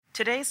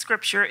Today's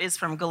scripture is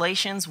from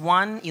Galatians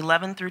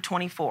 1:11 through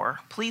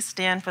 24. Please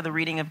stand for the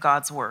reading of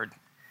God's word.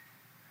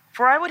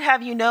 For I would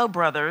have you know,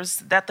 brothers,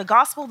 that the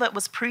gospel that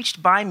was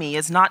preached by me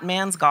is not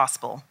man's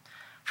gospel.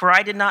 For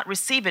I did not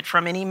receive it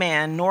from any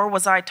man, nor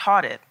was I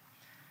taught it,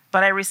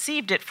 but I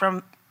received it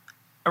from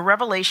a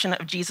revelation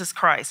of Jesus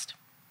Christ.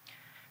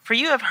 For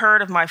you have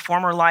heard of my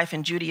former life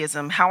in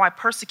Judaism, how I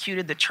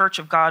persecuted the church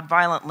of God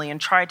violently and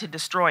tried to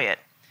destroy it.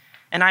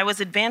 And I was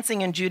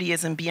advancing in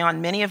Judaism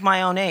beyond many of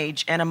my own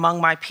age and among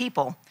my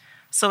people,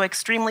 so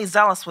extremely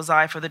zealous was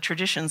I for the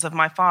traditions of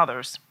my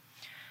fathers.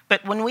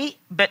 But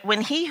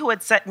when he who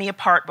had set me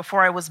apart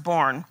before I was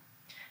born,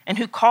 and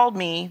who called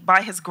me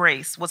by his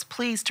grace, was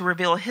pleased to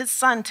reveal his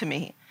Son to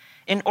me,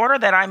 in order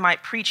that I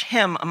might preach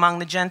him among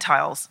the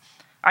Gentiles,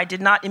 I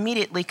did not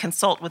immediately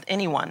consult with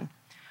anyone,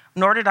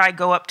 nor did I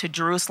go up to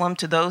Jerusalem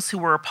to those who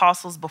were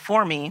apostles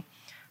before me,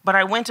 but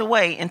I went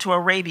away into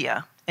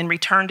Arabia, and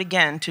returned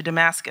again to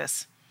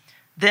Damascus.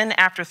 Then,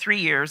 after 3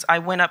 years, I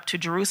went up to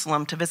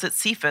Jerusalem to visit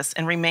Cephas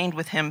and remained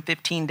with him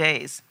 15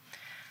 days.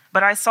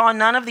 But I saw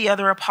none of the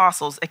other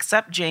apostles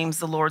except James,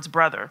 the Lord's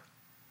brother.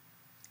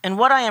 And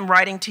what I am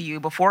writing to you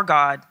before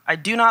God, I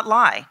do not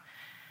lie.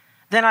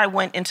 Then I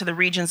went into the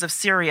regions of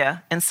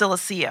Syria and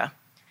Cilicia,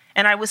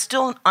 and I was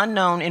still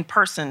unknown in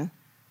person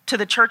to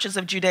the churches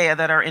of Judea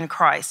that are in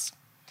Christ.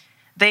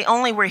 They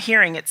only were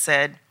hearing it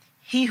said,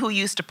 "He who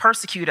used to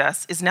persecute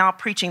us is now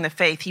preaching the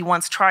faith he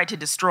once tried to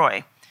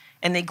destroy,"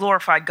 and they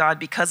glorified God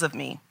because of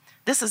me.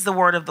 This is the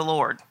word of the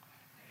Lord.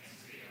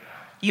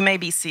 You may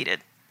be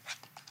seated.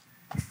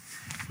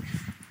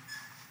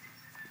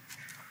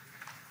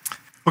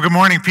 Well, good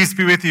morning. Peace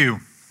be with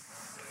you.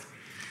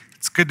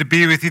 It's good to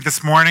be with you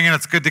this morning, and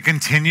it's good to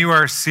continue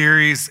our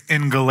series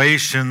in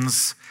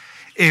Galatians.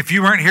 If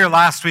you weren't here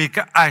last week,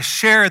 I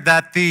shared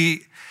that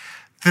the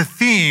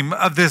theme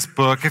of this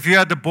book, if you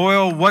had to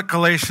boil what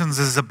Galatians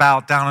is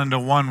about down into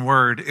one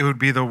word, it would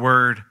be the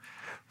word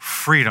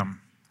freedom.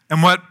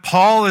 And what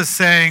Paul is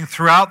saying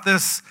throughout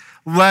this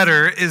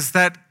letter is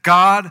that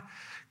God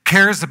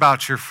cares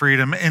about your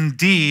freedom.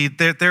 Indeed,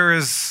 that there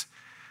is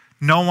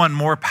no one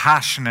more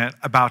passionate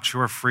about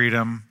your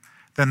freedom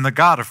than the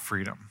God of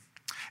freedom.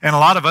 And a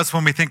lot of us,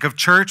 when we think of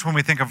church, when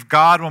we think of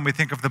God, when we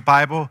think of the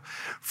Bible,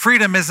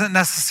 freedom isn't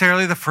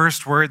necessarily the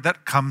first word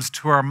that comes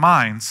to our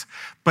minds,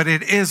 but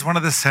it is one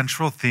of the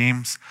central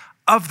themes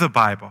of the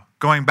Bible.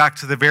 Going back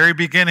to the very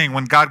beginning,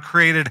 when God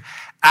created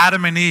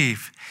Adam and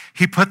Eve,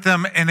 he put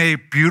them in a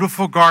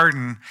beautiful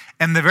garden,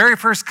 and the very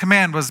first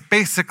command was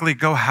basically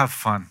go have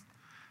fun.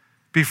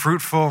 Be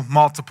fruitful,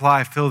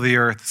 multiply, fill the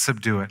earth,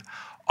 subdue it.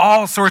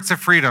 All sorts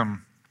of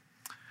freedom.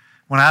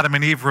 When Adam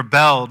and Eve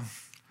rebelled,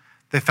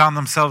 they found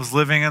themselves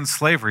living in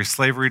slavery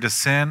to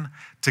sin,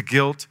 to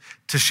guilt,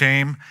 to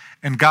shame.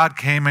 And God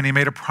came and he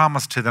made a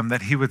promise to them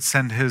that he would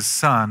send his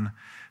Son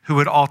who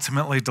would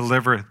ultimately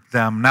deliver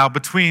them. Now,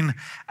 between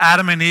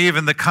Adam and Eve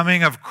and the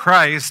coming of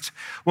Christ,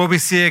 what we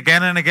see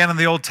again and again in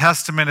the Old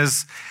Testament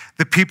is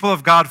the people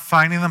of God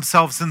finding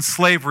themselves in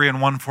slavery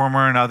in one form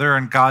or another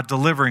and God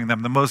delivering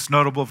them. The most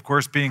notable, of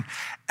course, being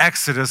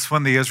Exodus,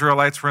 when the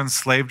Israelites were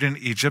enslaved in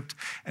Egypt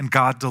and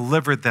God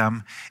delivered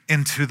them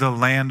into the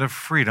land of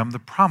freedom, the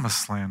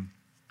promised land.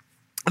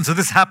 And so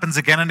this happens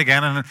again and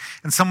again, and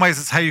in some ways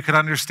it's how you could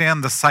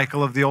understand the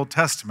cycle of the Old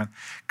Testament.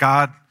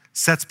 God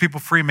sets people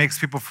free, makes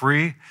people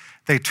free.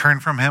 They turn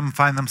from him,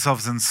 find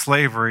themselves in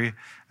slavery,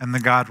 and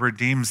then God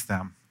redeems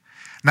them.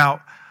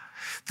 Now,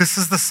 this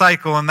is the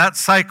cycle, and that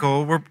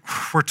cycle,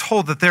 we're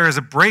told that there is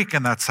a break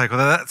in that cycle,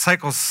 that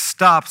cycle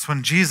stops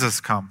when Jesus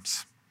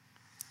comes.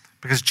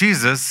 Because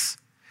Jesus,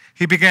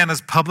 he began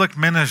his public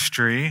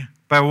ministry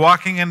by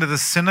walking into the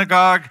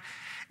synagogue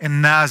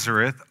in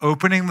Nazareth,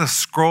 opening the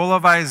scroll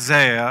of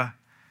Isaiah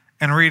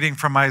and reading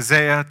from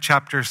Isaiah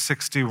chapter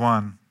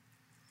 61.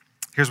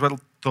 Here's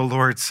what the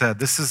Lord said.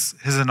 This is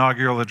his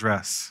inaugural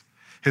address,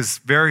 his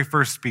very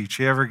first speech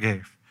he ever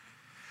gave.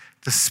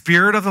 "The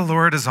Spirit of the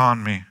Lord is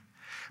on me,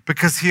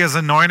 because he has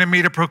anointed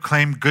me to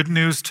proclaim good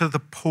news to the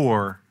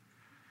poor.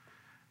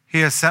 He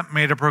has sent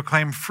me to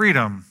proclaim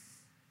freedom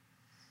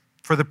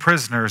for the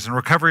prisoners and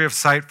recovery of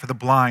sight for the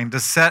blind,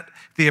 to set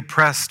the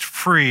oppressed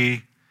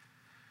free,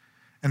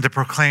 and to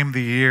proclaim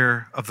the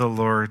year of the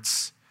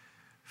Lord's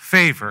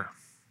favor."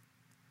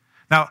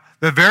 Now,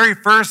 the very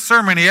first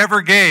sermon he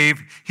ever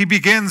gave, he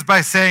begins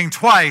by saying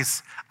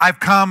twice, "I've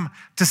come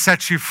to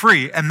set you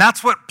free." And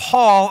that's what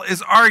Paul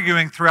is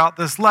arguing throughout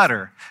this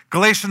letter.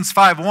 Galatians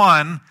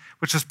 5:1,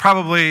 which is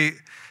probably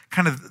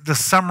kind of the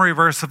summary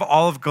verse of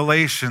all of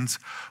Galatians,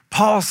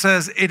 Paul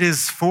says it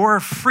is for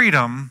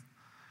freedom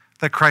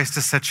that Christ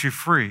has set you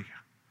free.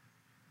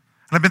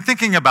 And I've been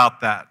thinking about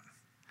that.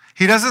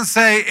 He doesn't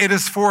say it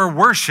is for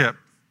worship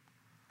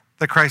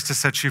that Christ has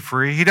set you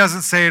free. He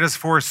doesn't say it is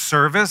for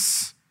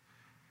service.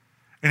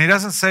 And he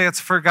doesn't say it's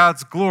for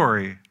God's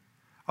glory,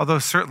 although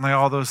certainly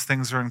all those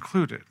things are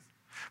included.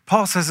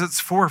 Paul says it's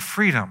for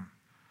freedom,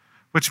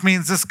 which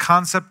means this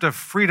concept of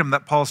freedom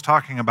that Paul's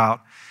talking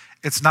about,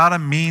 it's not a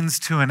means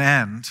to an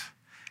end.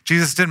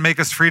 Jesus didn't make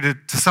us free to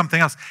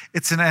something else.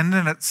 It's an end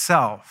in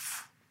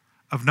itself,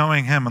 of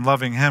knowing him and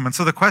loving him. And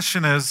so the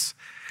question is,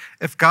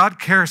 if God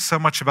cares so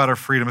much about our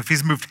freedom, if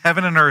he's moved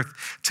heaven and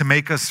earth to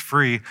make us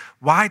free,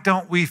 why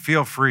don't we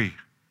feel free?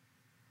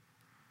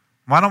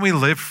 Why don't we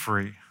live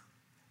free?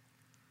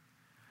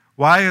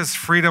 Why is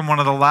freedom one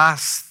of the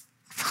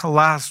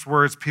last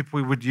words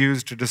people would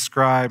use to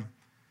describe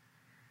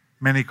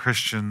many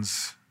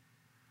Christians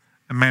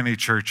and many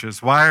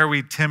churches? Why are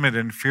we timid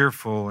and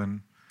fearful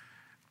and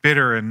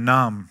bitter and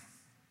numb?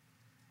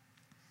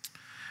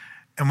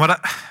 And what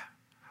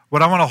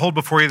I want to hold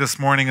before you this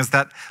morning is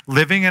that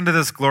living into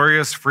this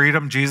glorious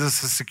freedom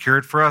Jesus has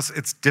secured for us,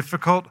 it's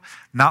difficult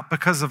not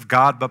because of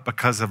God, but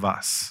because of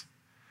us.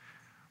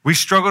 We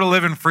struggle to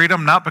live in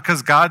freedom, not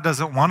because God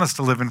doesn't want us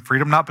to live in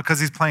freedom, not because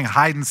he's playing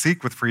hide and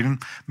seek with freedom,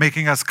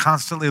 making us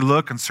constantly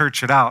look and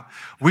search it out.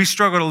 We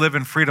struggle to live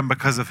in freedom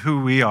because of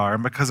who we are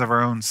and because of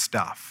our own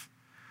stuff.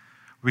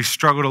 We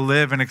struggle to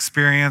live and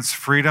experience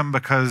freedom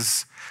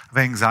because of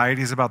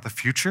anxieties about the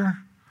future,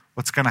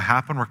 what's going to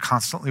happen. We're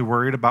constantly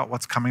worried about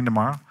what's coming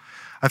tomorrow.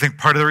 I think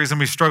part of the reason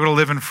we struggle to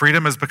live in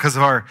freedom is because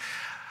of our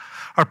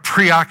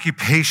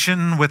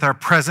preoccupation with our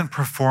present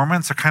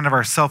performance, or kind of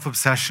our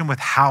self-obsession with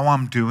how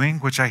I'm doing,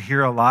 which I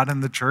hear a lot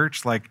in the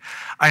church. Like,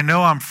 I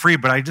know I'm free,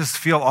 but I just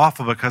feel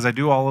awful because I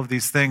do all of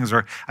these things,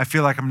 or I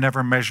feel like I'm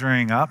never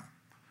measuring up,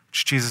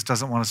 which Jesus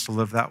doesn't want us to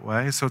live that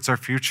way. So it's our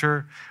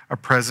future, our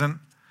present.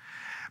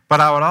 But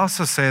I would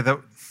also say that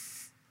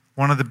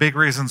one of the big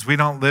reasons we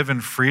don't live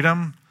in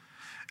freedom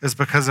is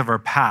because of our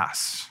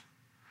past,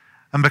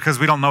 and because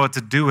we don't know what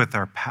to do with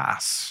our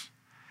past.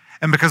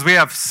 And because we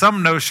have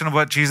some notion of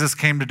what Jesus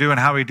came to do and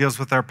how he deals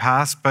with our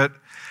past, but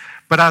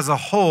as a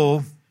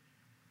whole,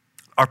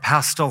 our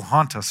past still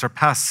haunt us. Our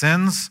past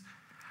sins,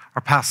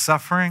 our past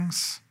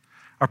sufferings,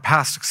 our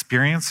past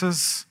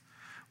experiences.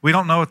 We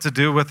don't know what to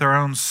do with our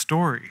own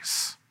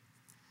stories.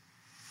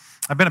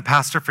 I've been a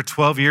pastor for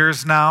 12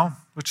 years now,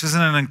 which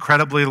isn't an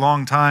incredibly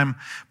long time,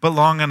 but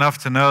long enough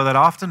to know that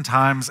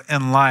oftentimes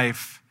in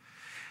life,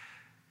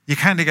 you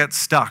kind of get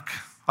stuck.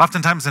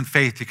 Oftentimes in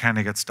faith, you kind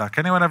of get stuck.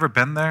 Anyone ever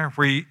been there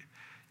where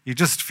you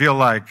just feel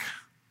like,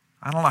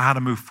 I don't know how to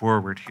move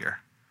forward here?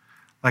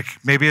 Like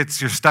maybe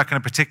it's you're stuck in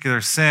a particular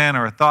sin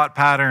or a thought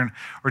pattern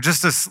or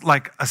just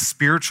a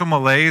spiritual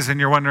malaise, and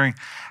you're wondering,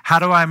 how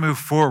do I move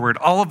forward?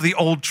 All of the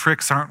old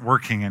tricks aren't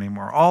working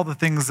anymore. All the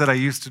things that I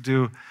used to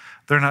do,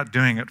 they're not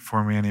doing it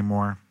for me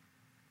anymore.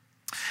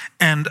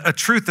 And a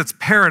truth that's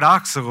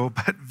paradoxical,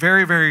 but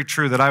very, very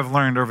true that I've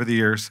learned over the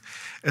years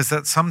is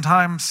that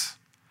sometimes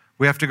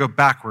we have to go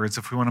backwards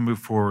if we want to move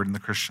forward in the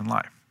Christian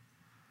life.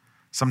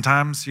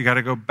 Sometimes you got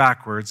to go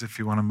backwards if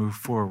you want to move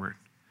forward.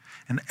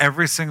 And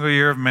every single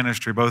year of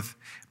ministry, both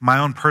my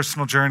own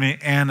personal journey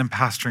and in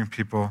pastoring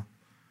people,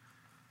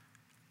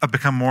 I've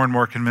become more and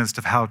more convinced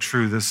of how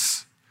true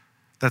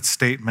that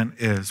statement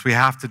is. We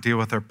have to deal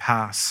with our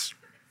past.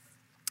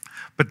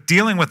 But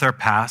dealing with our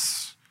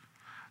past,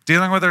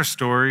 dealing with our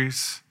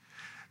stories,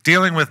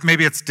 dealing with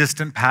maybe it's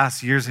distant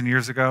past years and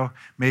years ago,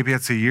 maybe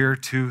it's a year,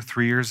 2,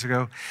 3 years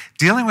ago.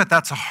 Dealing with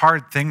that's a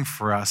hard thing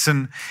for us.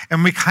 And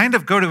we kind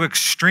of go to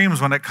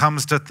extremes when it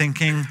comes to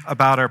thinking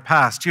about our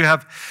past. You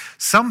have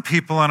some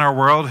people in our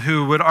world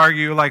who would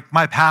argue like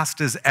my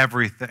past is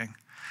everything.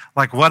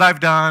 Like what I've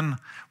done,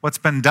 what's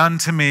been done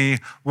to me,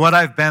 what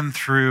I've been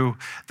through,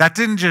 that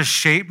didn't just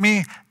shape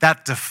me,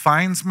 that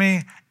defines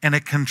me and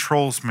it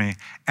controls me.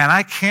 And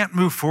I can't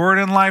move forward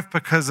in life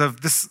because of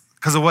this,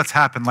 because of what's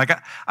happened. Like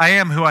I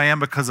am who I am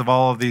because of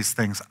all of these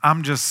things.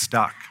 I'm just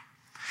stuck.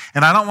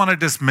 And I don't want to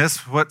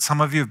dismiss what some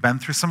of you have been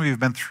through. Some of you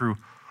have been through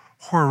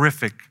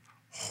horrific,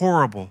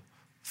 horrible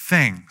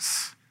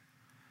things.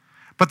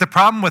 But the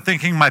problem with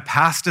thinking my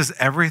past is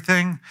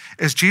everything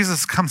is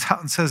Jesus comes out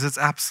and says it's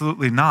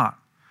absolutely not.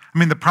 I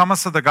mean, the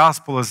promise of the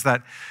gospel is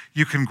that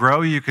you can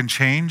grow, you can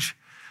change,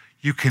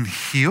 you can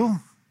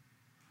heal,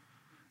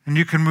 and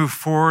you can move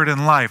forward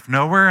in life.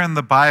 Nowhere in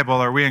the Bible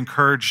are we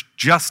encouraged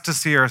just to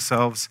see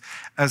ourselves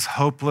as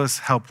hopeless,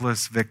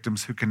 helpless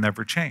victims who can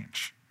never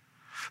change.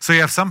 So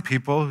you have some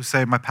people who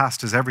say, my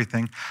past is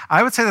everything.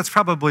 I would say that's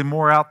probably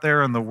more out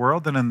there in the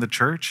world than in the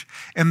church.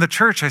 In the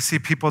church, I see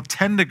people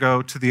tend to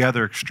go to the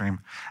other extreme,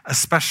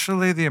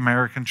 especially the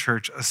American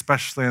church,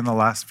 especially in the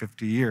last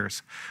 50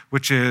 years,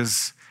 which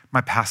is,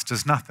 my past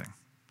is nothing.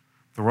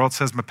 The world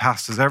says my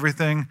past is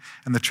everything.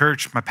 In the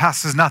church, my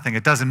past is nothing.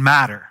 It doesn't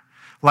matter.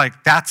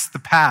 Like, that's the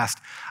past.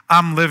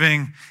 I'm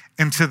living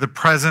into the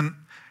present.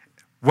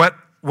 What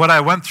I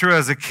went through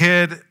as a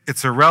kid,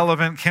 it's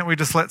irrelevant. Can't we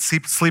just let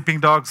sleeping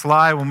dogs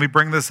lie? When we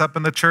bring this up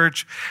in the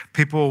church,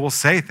 people will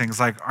say things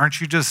like,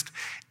 aren't you just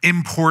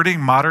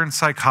importing modern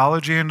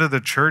psychology into the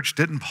church?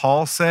 Didn't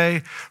Paul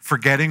say,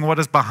 forgetting what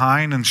is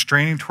behind and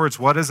straining towards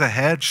what is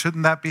ahead?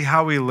 Shouldn't that be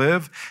how we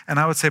live? And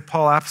I would say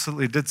Paul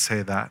absolutely did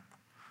say that.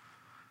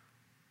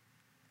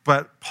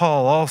 But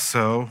Paul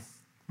also,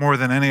 more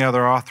than any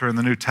other author in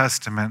the New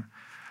Testament,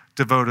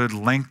 devoted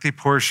lengthy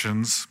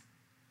portions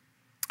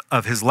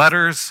of his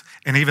letters,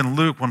 and even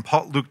Luke, when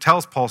Luke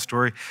tells Paul's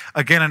story,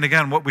 again and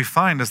again, what we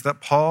find is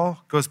that Paul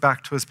goes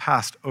back to his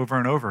past over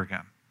and over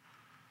again.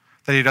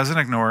 That he doesn't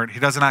ignore it, he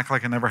doesn't act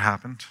like it never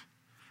happened,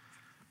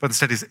 but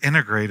instead he's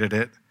integrated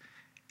it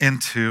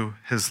into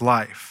his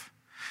life.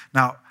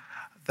 Now,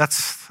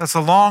 that's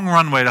a long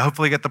runway to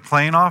hopefully get the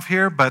plane off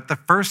here, but the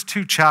first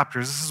two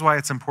chapters, this is why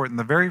it's important,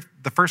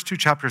 the first two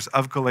chapters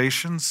of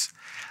Galatians,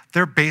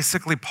 they're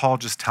basically Paul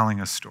just telling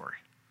a story.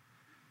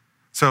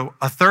 So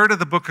a third of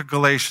the book of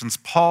Galatians,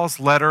 Paul's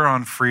letter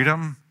on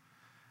freedom,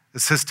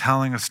 is his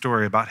telling a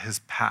story about his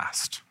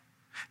past.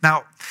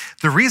 Now,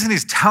 the reason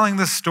he's telling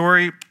this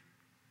story,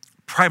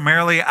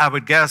 primarily, I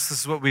would guess, this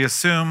is what we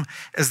assume,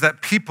 is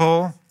that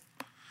people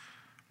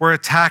were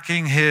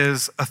attacking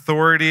his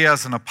authority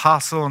as an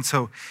apostle, and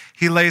so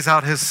he lays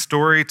out his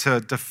story to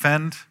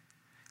defend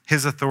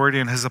his authority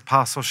and his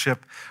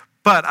apostleship.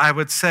 But I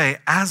would say,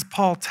 as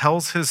Paul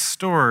tells his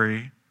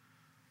story,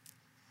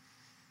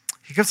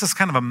 he gives us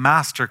kind of a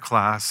master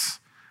class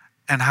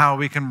in how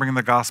we can bring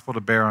the gospel to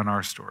bear on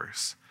our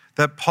stories.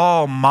 That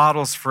Paul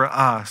models for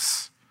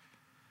us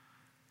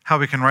how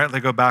we can rightly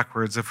go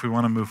backwards if we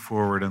want to move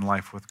forward in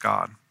life with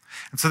God.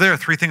 And so there are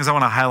three things I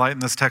want to highlight in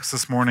this text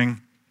this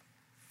morning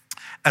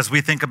as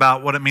we think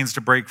about what it means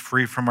to break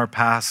free from our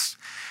past.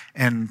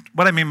 And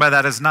what I mean by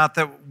that is not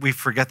that we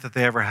forget that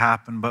they ever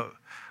happened, but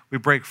we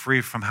break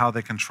free from how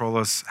they control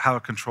us, how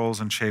it controls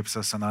and shapes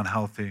us in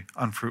unhealthy,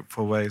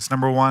 unfruitful ways.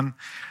 Number one,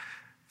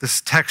 this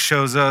text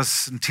shows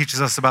us and teaches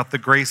us about the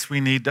grace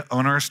we need to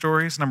own our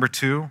stories. Number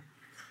two,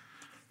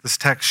 this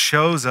text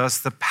shows us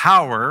the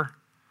power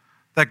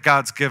that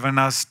God's given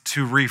us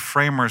to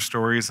reframe our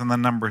stories. And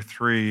then number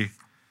three,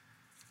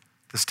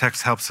 this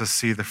text helps us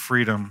see the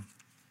freedom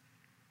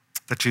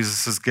that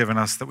Jesus has given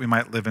us that we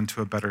might live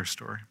into a better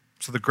story.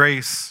 So the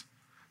grace,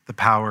 the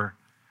power,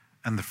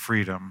 and the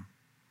freedom.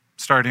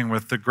 Starting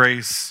with the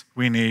grace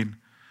we need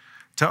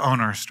to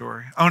own our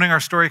story. Owning our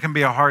story can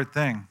be a hard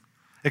thing.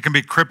 It can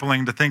be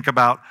crippling to think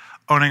about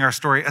owning our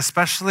story,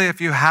 especially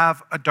if you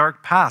have a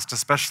dark past,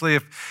 especially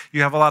if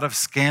you have a lot of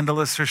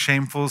scandalous or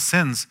shameful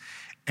sins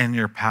in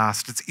your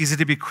past. It's easy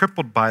to be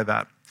crippled by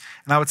that.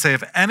 And I would say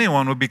if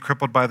anyone would be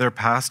crippled by their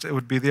past, it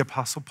would be the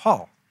Apostle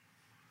Paul.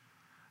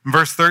 In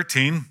verse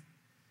 13,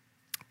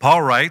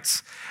 Paul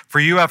writes, "For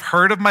you have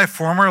heard of my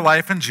former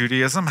life in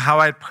Judaism, how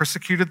I had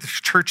persecuted the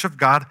church of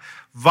God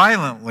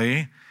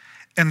violently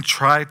and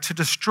tried to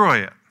destroy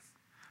it."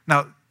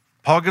 Now,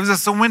 Paul gives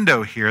us a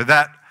window here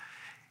that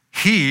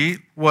he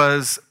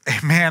was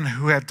a man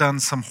who had done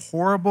some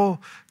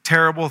horrible,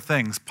 terrible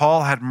things.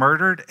 Paul had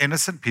murdered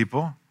innocent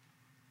people.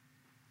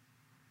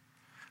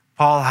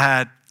 Paul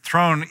had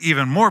thrown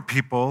even more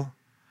people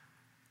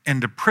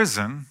into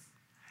prison,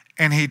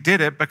 and he did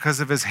it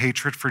because of his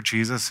hatred for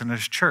Jesus and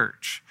his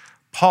church.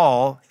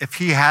 Paul, if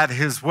he had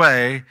his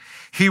way,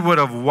 he would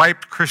have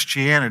wiped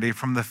Christianity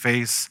from the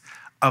face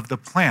of the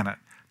planet.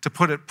 To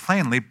put it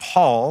plainly,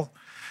 Paul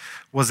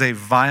was a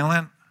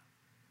violent,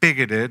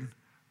 bigoted,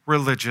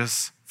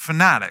 religious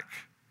fanatic.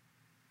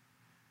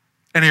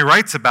 And he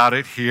writes about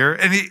it here.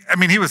 And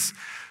he was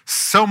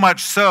so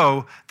much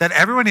so that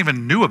everyone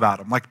even knew about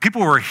him. Like,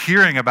 people were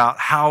hearing about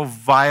how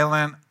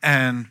violent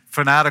and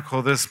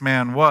fanatical this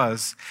man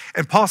was.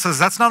 And Paul says,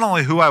 that's not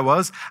only who I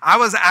was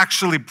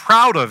actually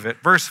proud of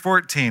it. Verse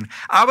 14,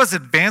 I was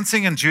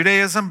advancing in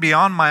Judaism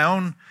beyond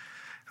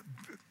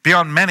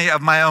many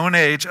of my own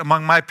age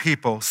among my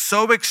people.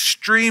 So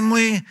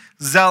extremely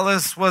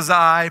zealous was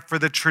I for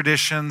the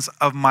traditions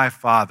of my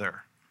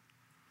father.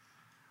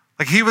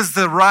 Like, he was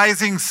the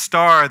rising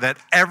star that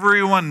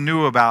everyone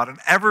knew about and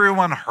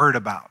everyone heard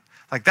about.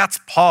 Like, that's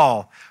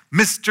Paul,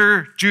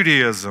 Mr.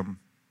 Judaism.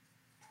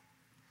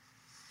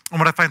 And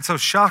what I find so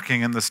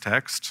shocking in this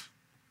text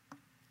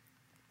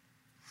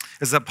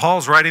is that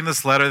Paul's writing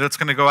this letter that's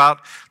going to go out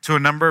to a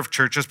number of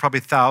churches,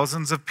 probably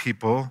thousands of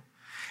people.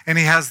 And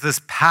he has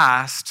this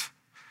past,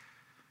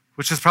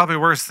 which is probably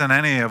worse than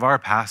any of our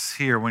pasts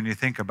here when you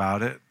think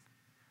about it.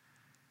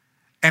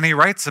 And he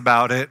writes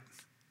about it,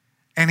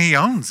 and he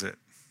owns it.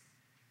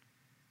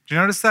 Do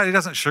you notice that? He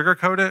doesn't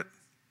sugarcoat it.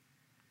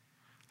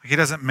 He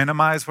doesn't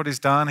minimize what he's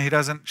done. He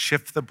doesn't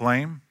shift the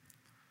blame.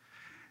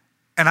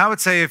 And I would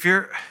say if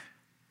you're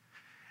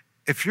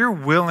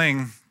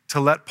willing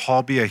to let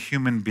Paul be a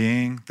human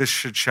being, this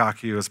should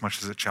shock you as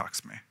much as it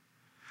shocks me.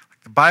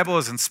 The Bible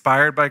is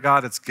inspired by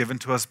God, it's given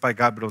to us by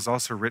God, but it was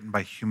also written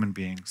by human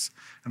beings.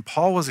 And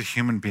Paul was a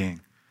human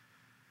being.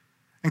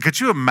 And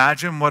could you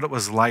imagine what it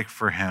was like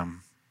for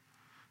him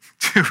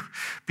to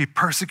be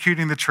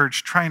persecuting the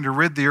church, trying to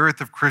rid the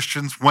earth of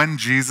Christians when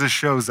Jesus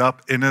shows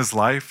up in his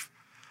life?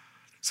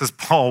 Says,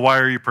 Paul, why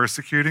are you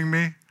persecuting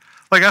me?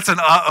 Like, that's an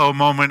uh-oh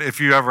moment if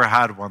you ever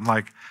had one.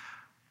 Like,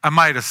 I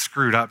might have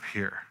screwed up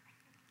here.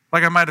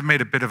 Like, I might have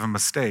made a bit of a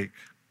mistake.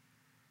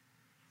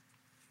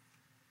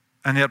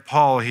 And yet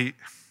Paul, he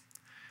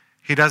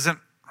doesn't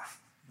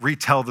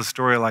retell the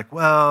story like,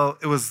 well,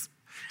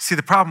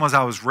 the problem was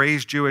I was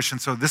raised Jewish,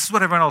 and so this is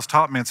what everyone else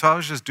taught me, and so I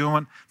was just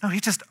doing. No, he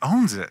just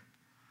owns it.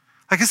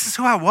 Like, this is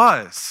who I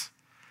was.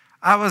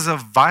 I was a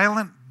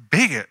violent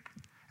bigot,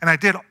 and I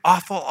did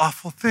awful,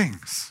 awful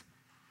things.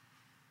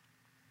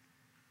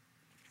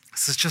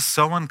 This is just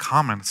so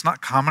uncommon. It's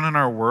not common in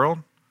our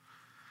world.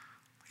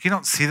 You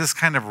don't see this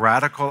kind of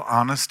radical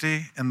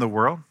honesty in the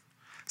world.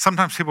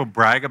 Sometimes people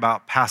brag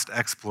about past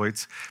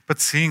exploits,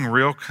 but seeing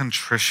real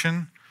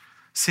contrition,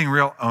 seeing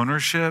real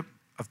ownership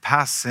of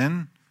past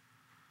sin,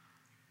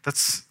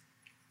 that's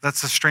a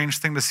strange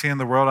thing to see in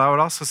the world. I would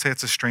also say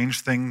it's a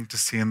strange thing to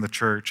see in the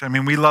church. I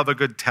mean, we love a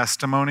good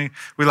testimony.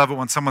 We love it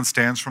when someone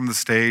stands from the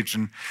stage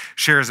and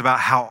shares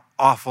about how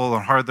awful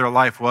and hard their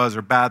life was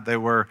or bad they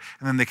were,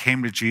 and then they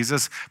came to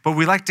Jesus. But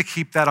we like to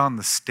keep that on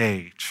the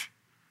stage.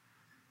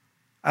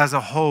 As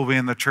a whole, we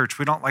in the church,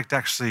 we don't like to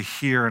actually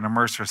hear and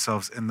immerse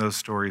ourselves in those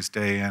stories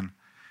day in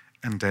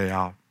and day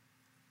out.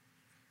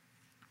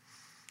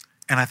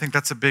 And I think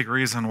that's a big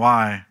reason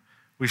why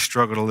we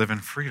struggle to live in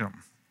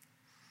freedom.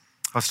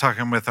 I was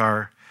talking with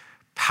our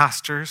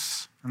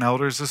pastors and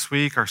elders this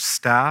week, our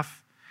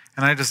staff,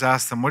 and I just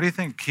asked them, what do you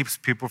think keeps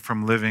people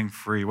from living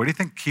free? What do you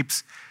think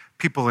keeps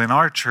people in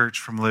our church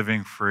from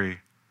living free?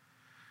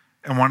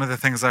 And one of the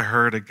things I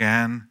heard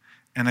again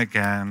and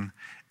again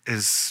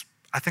is,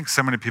 I think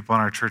so many people in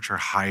our church are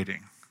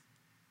hiding.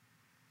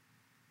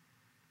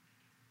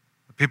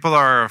 People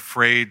are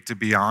afraid to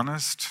be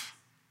honest.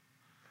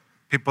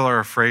 People are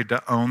afraid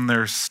to own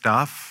their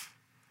stuff.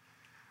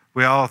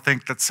 We all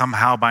think that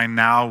somehow by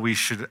now we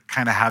should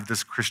kind of have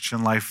this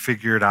Christian life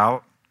figured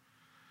out.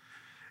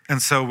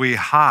 And so we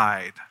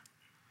hide.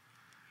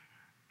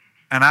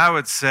 And I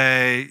would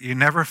say you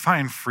never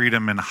find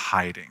freedom in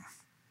hiding.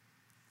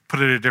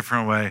 Put it a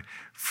different way.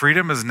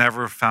 Freedom is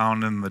never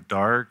found in the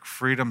dark.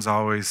 Freedom's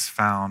always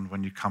found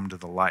when you come to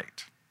the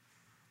light.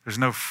 There's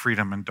no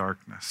freedom in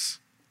darkness.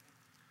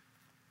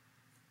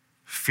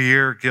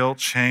 Fear,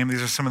 guilt, shame,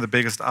 these are some of the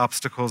biggest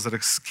obstacles that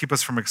keep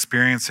us from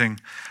experiencing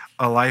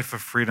a life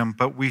of freedom,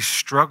 but we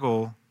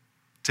struggle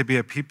to be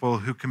a people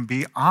who can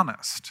be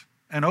honest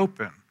and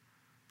open,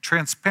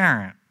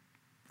 transparent.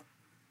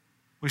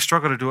 We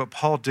struggle to do what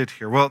Paul did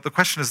here. Well, the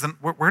question is then,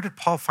 where did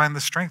Paul find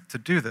the strength to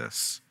do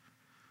this?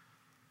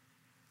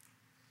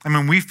 I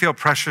mean, we feel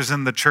pressures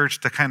in the church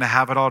to kind of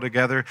have it all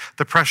together.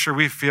 The pressure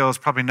we feel is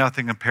probably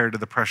nothing compared to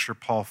the pressure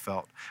Paul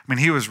felt. I mean,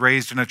 he was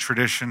raised in a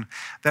tradition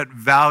that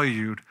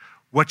valued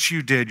what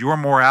you did, your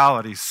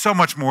morality, so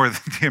much more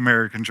than the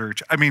American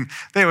church. I mean,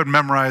 they would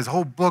memorize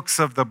whole books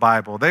of the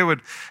Bible. They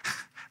would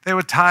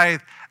tithe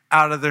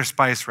out of their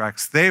spice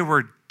racks. They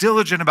were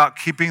diligent about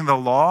keeping the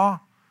law,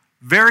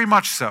 very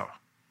much so.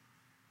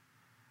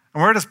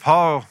 And where does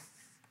Paul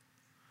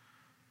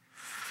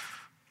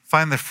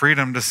find the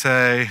freedom to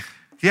say,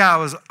 yeah,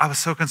 I was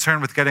so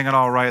concerned with getting it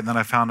all right, and then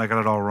I found I got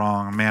it all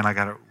wrong. Man, I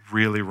got it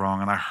really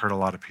wrong, and I hurt a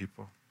lot of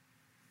people.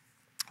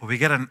 Well, we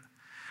get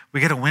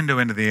a window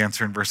into the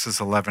answer in verses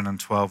 11 and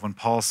 12 when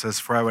Paul says,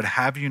 "For I would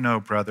have you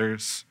know,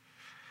 brothers,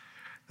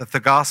 that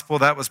the gospel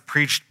that was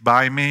preached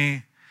by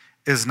me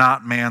is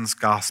not man's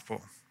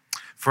gospel.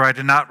 For I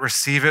did not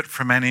receive it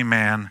from any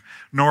man,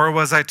 nor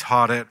was I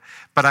taught it,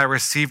 but I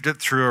received it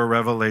through a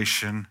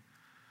revelation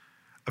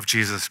of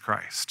Jesus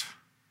Christ."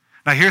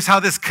 Now here's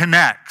how this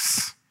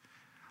connects.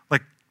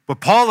 What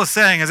Paul is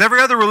saying is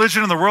every other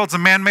religion in the world is a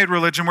man-made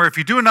religion where if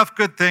you do enough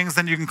good things,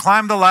 then you can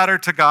climb the ladder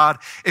to God.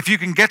 If you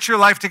can get your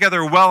life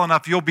together well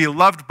enough, you'll be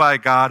loved by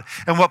God.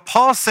 And what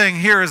Paul's saying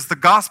here is the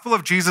gospel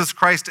of Jesus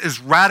Christ is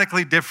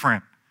radically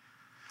different.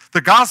 The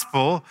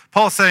gospel,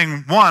 Paul's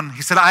saying, one,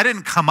 he said, I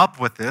didn't come up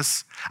with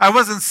this. I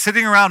wasn't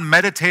sitting around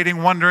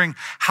meditating, wondering,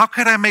 how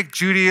could I make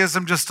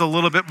Judaism just a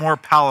little bit more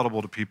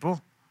palatable to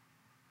people?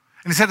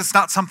 And he said, it's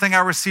not something I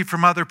received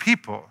from other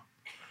people.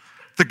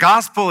 The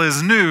gospel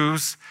is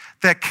news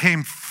that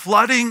came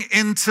flooding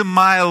into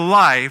my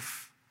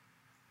life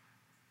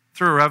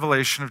through a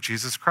revelation of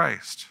Jesus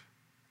Christ.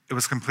 It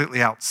was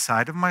completely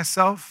outside of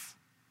myself.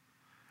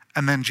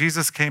 And then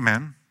Jesus came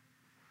in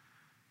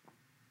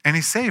and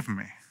he saved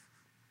me.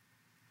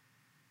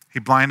 He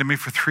blinded me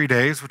for 3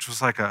 days, which was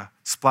like a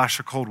splash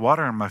of cold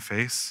water in my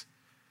face.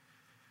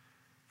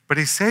 But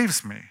he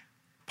saves me.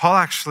 Paul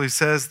actually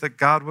says that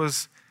God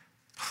was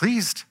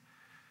pleased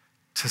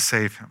to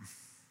save him.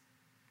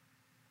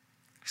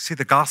 See,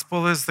 the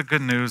gospel is the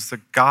good news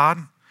that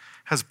God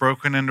has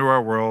broken into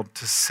our world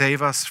to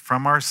save us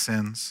from our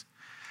sins,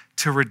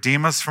 to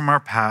redeem us from our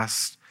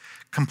past,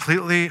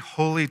 completely,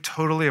 wholly,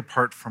 totally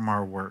apart from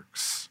our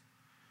works.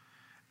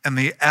 And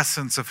the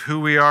essence of who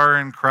we are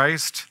in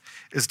Christ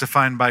is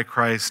defined by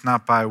Christ,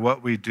 not by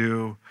what we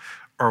do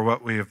or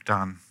what we have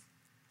done.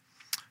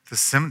 The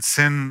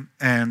sin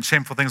and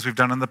shameful things we've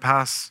done in the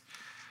past,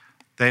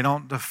 they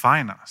don't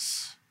define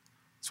us.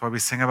 That's why we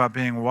sing about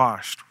being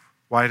washed,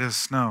 white as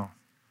snow,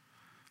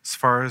 as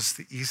far as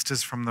the east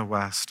is from the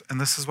west. And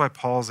this is why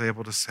Paul's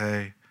able to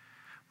say,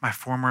 my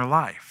former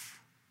life.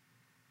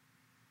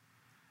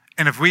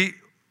 And if we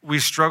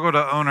struggle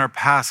to own our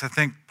past, I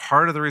think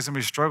part of the reason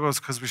we struggle is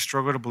because we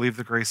struggle to believe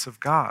the grace of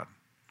God.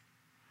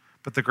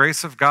 But the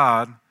grace of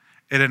God,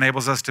 it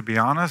enables us to be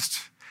honest.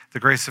 The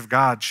grace of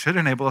God should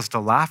enable us to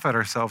laugh at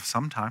ourselves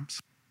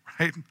sometimes,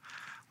 right?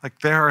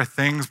 Like there are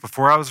things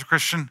before I was a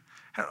Christian,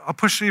 I'll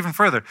push it even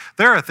further.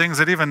 There are things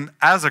that even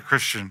as a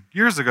Christian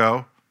years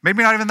ago,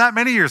 maybe not even that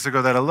many years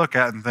ago, that I look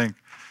at and think,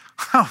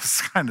 I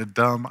was kind of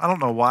dumb. I don't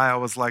know why I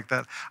was like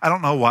that. I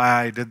don't know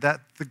why I did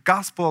that. The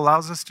gospel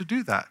allows us to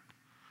do that.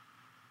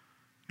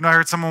 I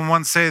heard someone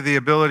once say the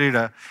ability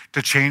to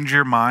change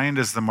your mind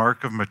is the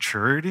mark of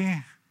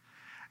maturity.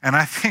 And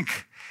I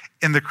think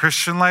in the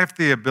Christian life,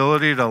 the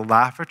ability to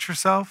laugh at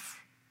yourself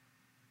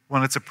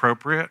when it's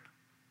appropriate,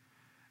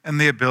 and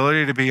the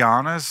ability to be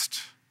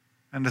honest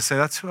and to say,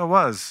 that's who I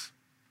was.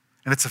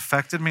 And it's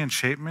affected me and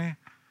shaped me. And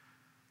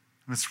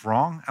it's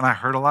wrong. And I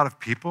hurt a lot of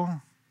people.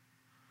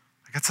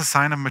 Like, it's a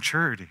sign of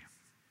maturity.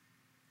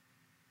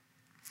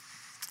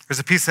 There's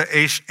a piece of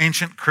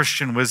ancient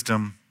Christian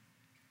wisdom,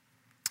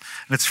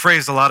 and it's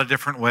phrased a lot of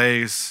different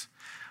ways.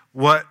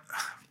 But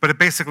it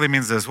basically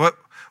means this: what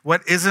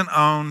isn't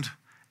owned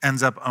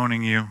ends up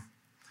owning you.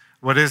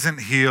 What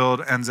isn't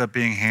healed ends up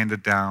being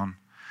handed down.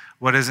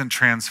 What isn't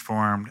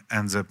transformed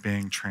ends up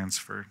being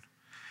transferred.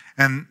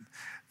 And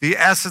the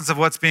essence of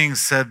what's being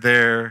said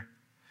there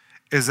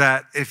is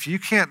that if you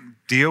can't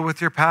deal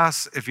with your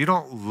past, if you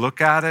don't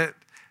look at it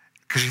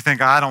because you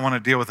think, I don't want to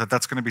deal with it,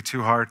 that's going to be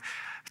too hard,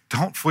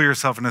 don't fool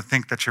yourself into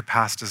think that your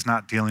past is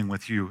not dealing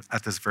with you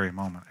at this very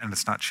moment and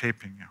it's not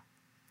shaping you.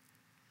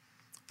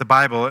 The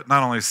Bible, it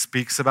not only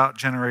speaks about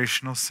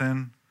generational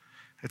sin,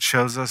 it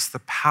shows us the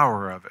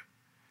power of it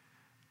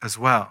as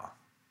well.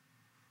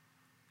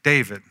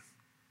 David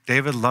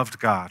loved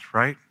God,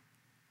 right?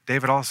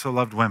 David also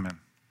loved women.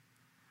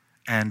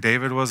 And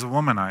David was a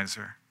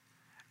womanizer.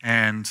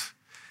 And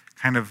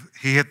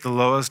he hit the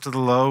lowest of the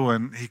low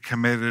when he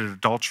committed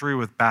adultery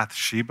with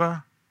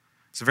Bathsheba.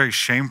 It's a very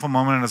shameful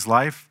moment in his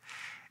life.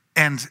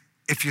 And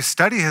if you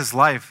study his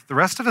life, the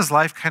rest of his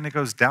life kind of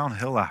goes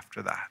downhill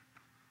after that.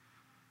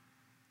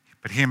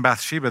 But he and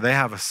Bathsheba, they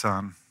have a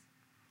son,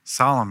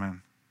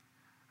 Solomon.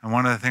 And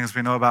one of the things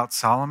we know about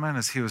Solomon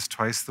is he was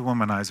twice the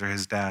womanizer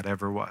his dad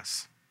ever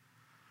was.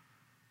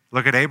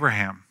 Look at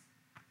Abraham,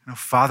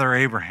 Father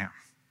Abraham.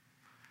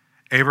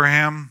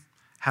 Abraham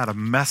had a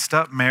messed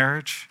up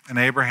marriage, and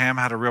Abraham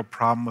had a real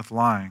problem with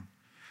lying.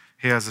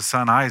 He has a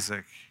son,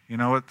 Isaac. You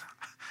know what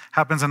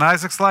happens in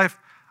Isaac's life?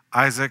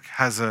 Isaac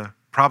has a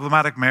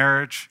problematic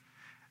marriage,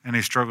 and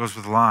he struggles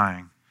with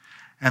lying.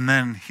 And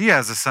then he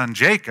has a son,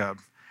 Jacob,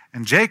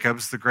 and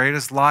Jacob's the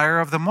greatest liar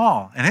of them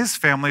all. And his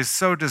family is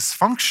so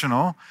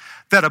dysfunctional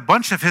that a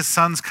bunch of his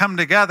sons come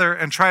together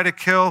and try to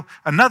kill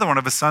another one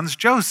of his sons,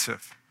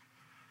 Joseph.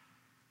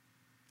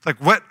 Like,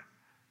 what?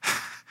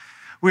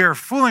 We are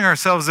fooling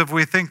ourselves if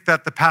we think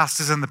that the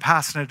past is in the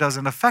past and it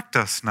doesn't affect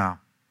us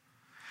now.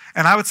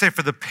 And I would say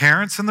for the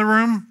parents in the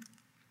room,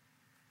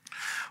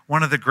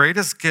 one of the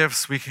greatest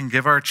gifts we can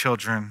give our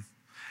children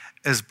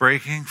is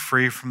breaking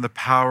free from the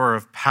power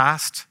of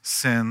past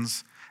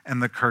sins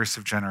and the curse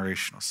of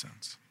generational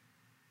sins.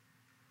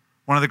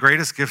 One of the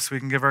greatest gifts we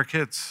can give our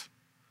kids.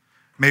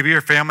 Maybe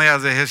your family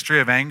has a history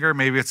of anger.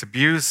 Maybe it's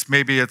abuse.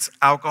 Maybe it's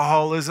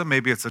alcoholism.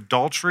 Maybe it's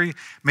adultery.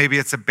 Maybe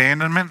it's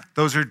abandonment.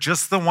 Those are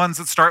just the ones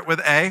that start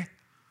with A.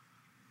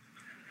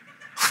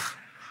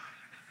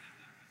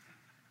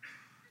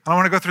 I don't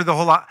want to go through the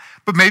whole lot,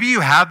 but maybe you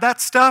have that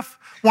stuff.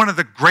 One of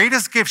the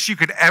greatest gifts you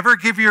could ever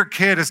give your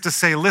kid is to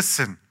say,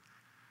 listen,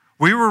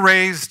 we were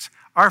raised,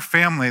 our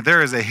family,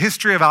 there is a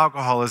history of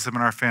alcoholism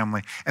in our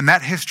family, and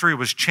that history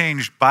was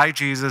changed by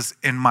Jesus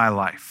in my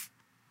life.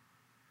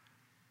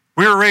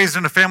 We were raised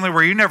in a family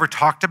where you never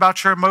talked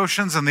about your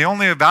emotions, and the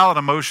only valid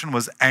emotion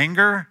was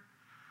anger.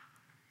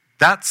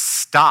 That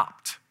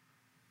stopped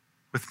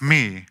with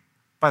me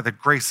by the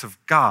grace of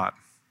God.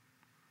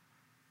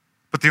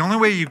 But the only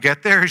way you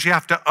get there is you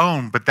have to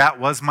own, but that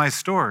was my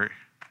story.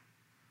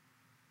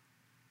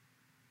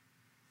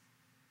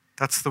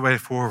 That's the way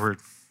forward.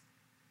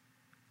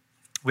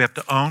 We have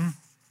to own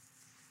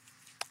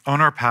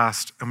our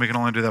past, and we can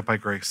only do that by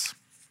grace.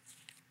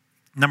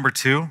 Number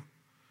 2,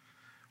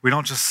 we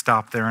don't just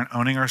stop there in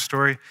owning our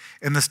story.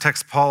 In this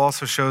text, Paul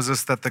also shows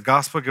us that the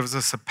gospel gives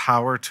us a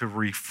power to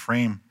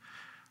reframe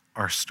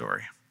our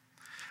story.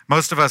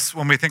 Most of us,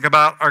 when we think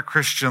about our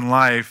Christian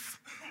life,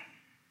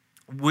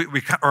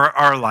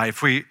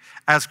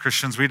 as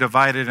Christians, we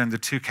divide it into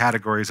 2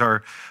 categories: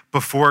 our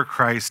before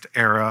Christ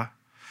era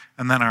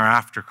and then our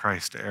after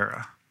Christ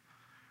era,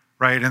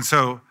 right? And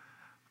so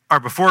our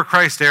before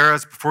Christ era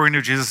is before we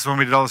knew Jesus, when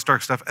we did all this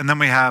dark stuff, and then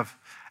we have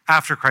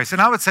after Christ. And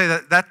I would say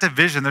that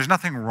division, there's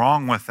nothing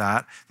wrong with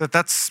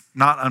that's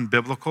not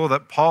unbiblical,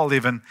 that Paul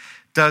even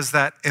does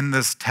that in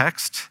this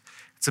text.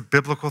 It's a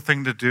biblical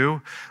thing to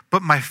do.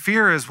 But my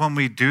fear is when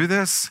we do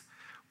this,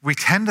 we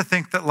tend to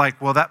think that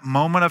that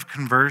moment of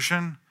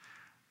conversion,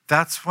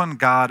 that's when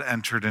God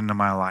entered into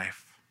my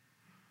life.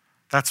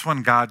 That's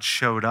when God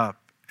showed up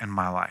in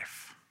my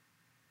life.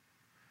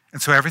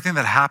 And so everything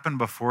that happened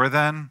before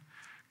then,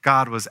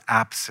 God was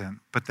absent.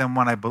 But then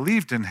when I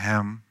believed in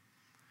him,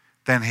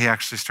 then he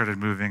actually started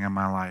moving in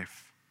my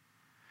life.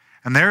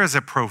 And there is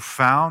a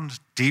profound,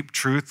 deep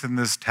truth in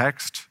this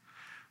text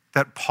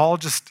that Paul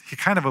he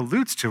kind of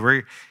alludes to,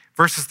 where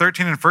verses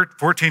 13 and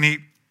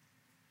 14,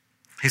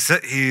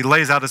 he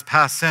lays out his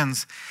past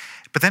sins.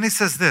 But then he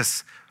says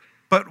this,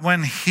 but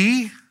when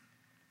he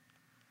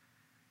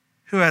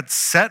who had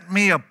set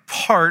me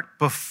apart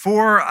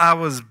before I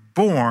was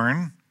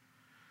born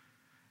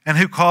and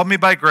who called me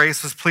by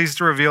grace was pleased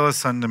to reveal his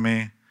son to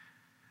me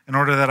in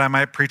order that I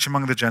might preach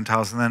among the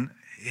Gentiles. And then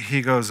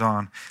he goes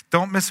on.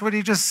 Don't miss what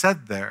he just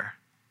said there.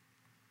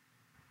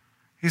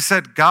 He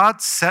said,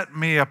 God set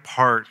me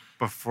apart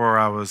before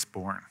I was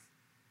born.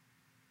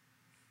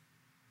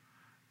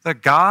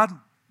 That God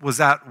was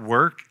at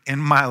work in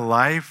my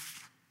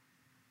life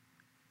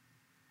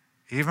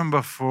even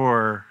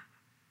before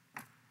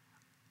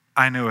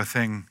I knew a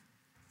thing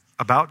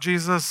about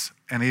Jesus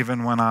and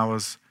even when I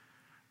was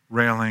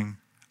railing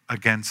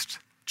against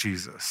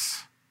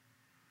Jesus.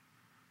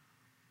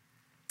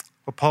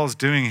 What Paul's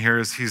doing here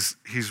is he's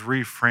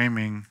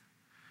reframing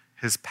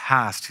his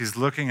past. He's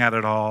looking at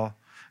it all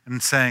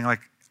and saying,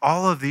 like,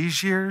 all of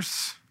these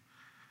years,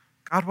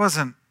 God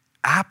wasn't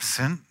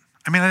absent.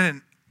 I mean, I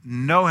didn't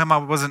know him. I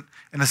wasn't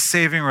in a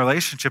saving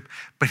relationship,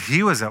 but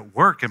he was at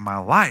work in my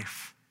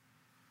life.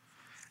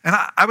 And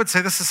I would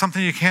say this is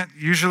something you can't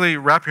usually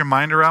wrap your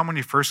mind around when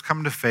you first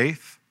come to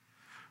faith.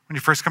 When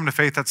you first come to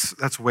faith,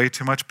 that's way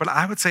too much. But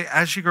I would say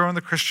as you grow in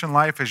the Christian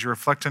life, as you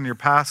reflect on your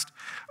past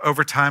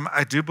over time,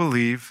 I do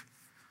believe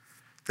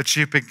that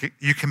you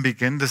can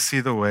begin to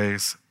see the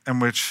ways in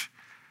which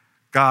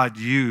God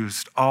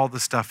used all the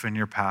stuff in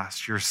your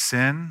past, your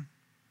sin,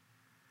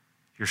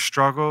 your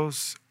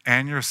struggles,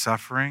 and your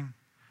suffering.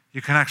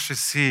 You can actually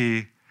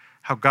see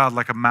how God,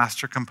 like a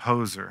master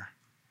composer,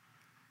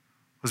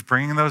 was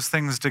bringing those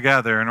things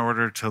together in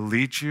order to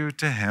lead you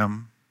to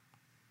him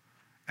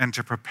and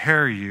to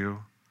prepare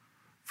you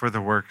for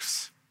the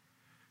works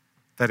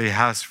that he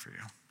has for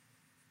you.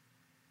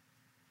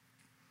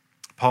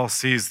 Paul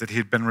sees that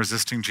he'd been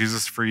resisting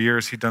Jesus for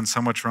years. He'd done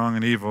so much wrong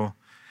and evil,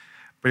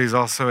 but he's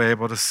also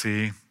able to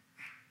see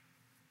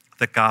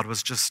that God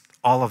was just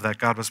all of that.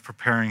 God was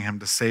preparing him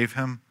to save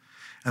him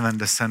and then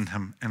to send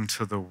him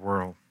into the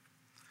world.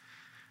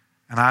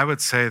 And I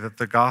would say that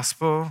the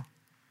gospel,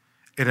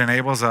 it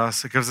enables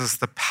us, it gives us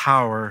the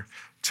power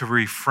to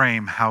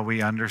reframe how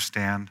we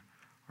understand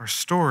our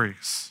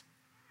stories.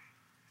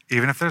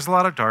 Even if there's a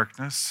lot of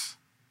darkness,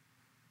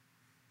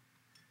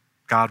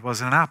 God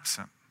wasn't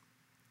absent.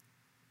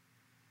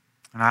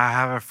 And I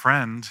have a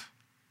friend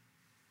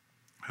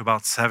who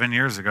about 7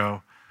 years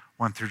ago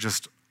went through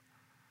just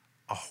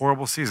a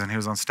horrible season. He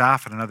was on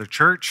staff at another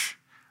church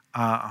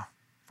far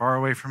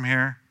away from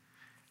here,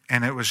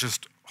 and it was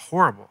just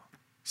horrible.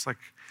 It's like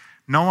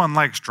no one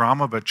likes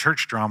drama, but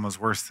church drama is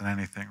worse than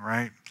anything,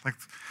 right? Like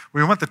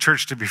we want the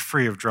church to be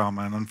free of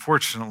drama, and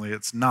unfortunately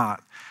it's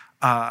not.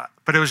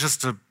 But it was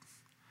just a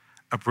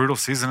brutal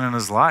season in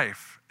his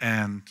life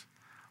and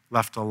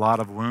left a lot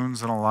of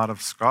wounds and a lot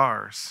of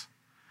scars.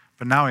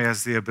 But now he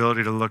has the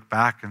ability to look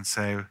back and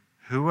say,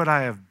 who would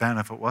I have been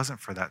if it wasn't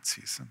for that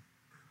season?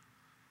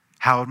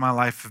 How would my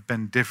life have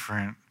been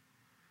different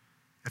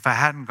if I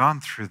hadn't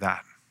gone through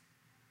that?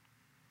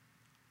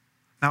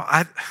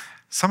 Now,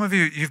 some of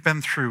you've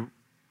been through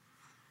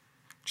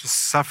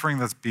just suffering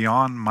that's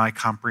beyond my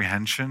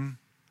comprehension.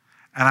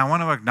 And I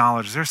want to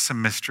acknowledge there's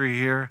some mystery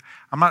here.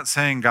 I'm not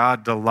saying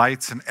God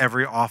delights in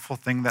every awful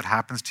thing that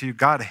happens to you.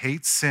 God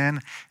hates sin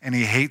and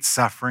he hates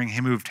suffering.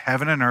 He moved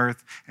heaven and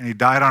earth and he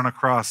died on a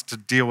cross to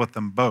deal with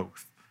them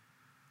both.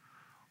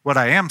 What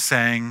I am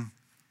saying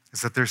is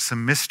that there's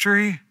some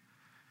mystery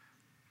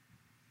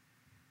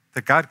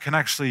that God can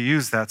actually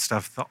use that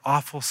stuff, the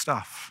awful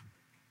stuff,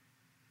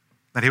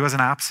 that he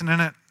wasn't absent in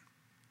it,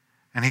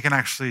 and he can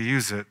actually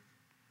use it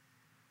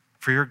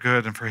for your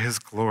good and for his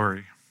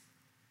glory.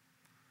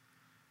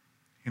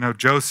 You know,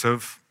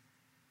 Joseph,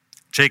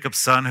 Jacob's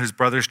son, whose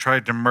brothers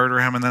tried to murder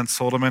him and then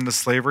sold him into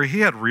slavery, he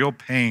had real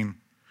pain.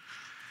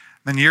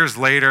 Then years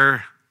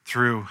later,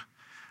 through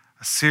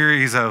a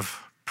series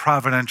of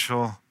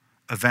providential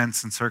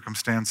events and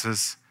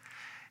circumstances,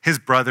 his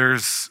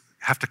brothers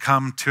have to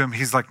come to him.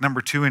 He's like number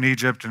 2 in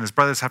Egypt, and his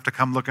brothers have to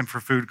come looking for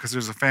food because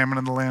there's a famine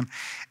in the land.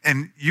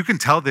 And you can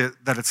tell that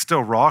it's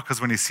still raw because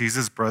when he sees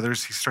his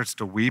brothers, he starts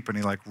to weep and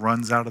he like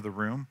runs out of the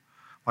room.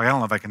 Like, I don't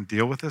know if I can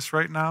deal with this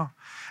right now.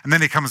 And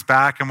then he comes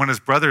back, and when his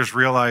brothers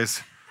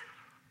realize,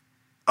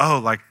 oh,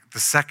 like the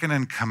second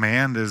in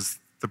command is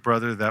the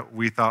brother that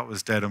we thought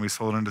was dead and we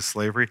sold into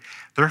slavery,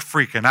 they're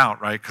freaking out,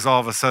 right? Because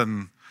all of a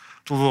sudden,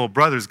 the little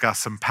brother's got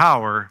some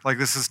power. Like,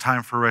 this is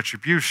time for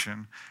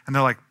retribution. And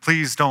they're like,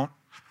 please don't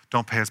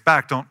pay us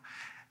back. Don't.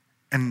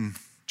 And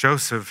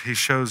Joseph, he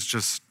shows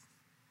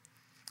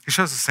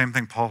the same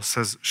thing Paul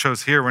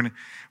shows here when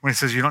he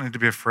says, you don't need to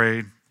be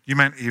afraid. You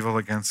meant evil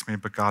against me,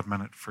 but God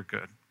meant it for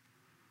good.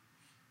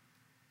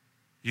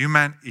 You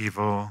meant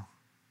evil,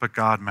 but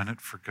God meant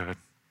it for good.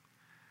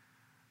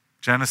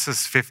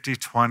 Genesis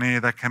 50:20,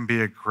 that can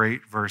be a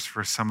great verse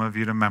for some of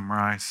you to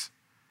memorize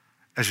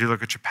as you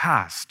look at your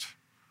past.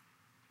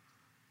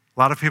 A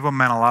lot of people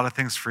meant a lot of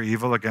things for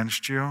evil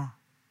against you,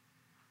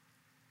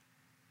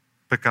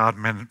 but God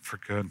meant it for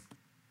good.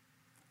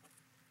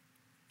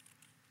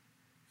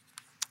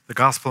 The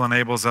gospel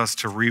enables us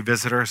to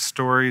revisit our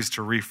stories,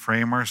 to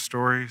reframe our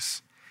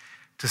stories,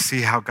 to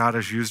see how God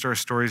has used our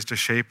stories to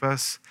shape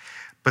us.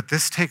 But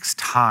this takes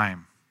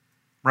time,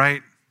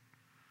 right?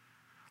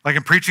 Like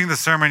in preaching the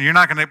sermon, you're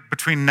not going to,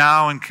 between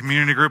now and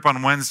community group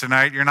on Wednesday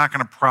night, you're not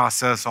going to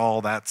process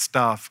all that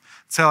stuff.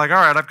 Say like, all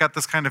right, I've got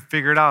this kind of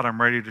figured out,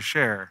 I'm ready to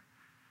share.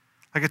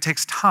 Like it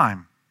takes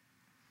time.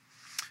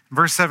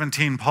 Verse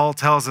 17, Paul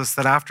tells us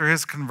that after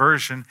his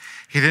conversion,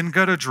 he didn't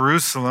go to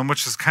Jerusalem,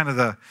 which is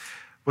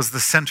was the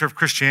center of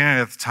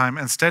Christianity at the time.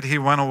 Instead, he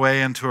went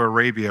away into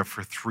Arabia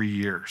for 3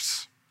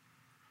 years.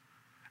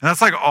 And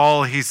that's like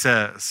all he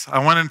says.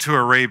 I went into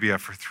Arabia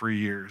for 3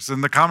 years.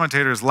 And the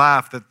commentators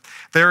laugh that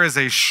there is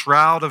a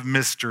shroud of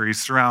mystery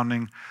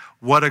surrounding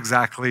what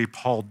exactly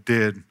Paul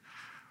did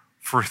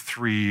for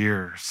 3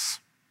 years.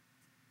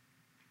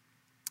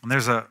 And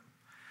there's a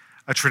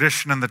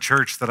tradition in the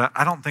church that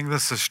I don't think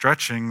this is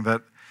stretching,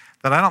 that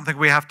I don't think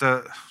we have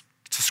to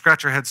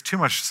scratch our heads too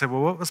much to say,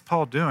 well, what was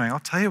Paul doing? I'll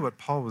tell you what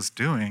Paul was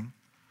doing.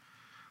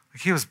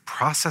 He was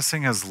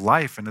processing his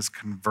life and his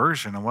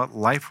conversion and what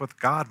life with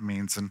God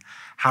means and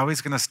how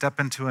he's going to step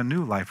into a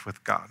new life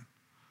with God.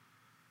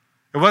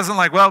 It wasn't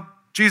like, well,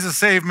 Jesus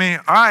saved me.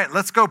 All right,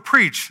 let's go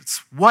preach.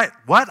 It's what?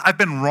 I've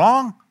been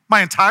wrong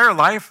my entire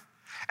life?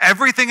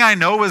 Everything I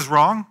know is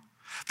wrong?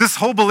 This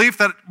whole belief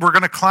that we're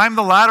going to climb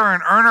the ladder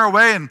and earn our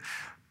way and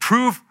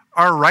prove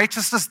our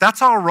righteousness,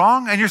 that's all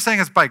wrong? And you're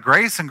saying it's by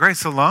grace and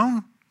grace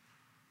alone?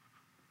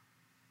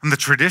 And the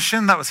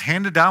tradition that was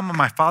handed down by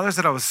my fathers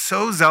that I was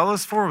so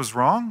zealous for was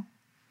wrong?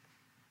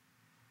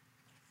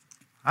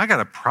 I got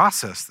to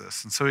process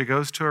this. And so he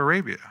goes to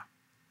Arabia.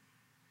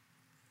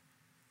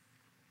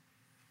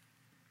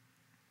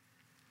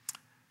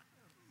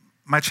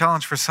 My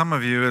challenge for some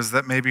of you is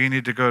that maybe you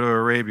need to go to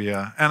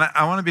Arabia. And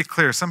I want to be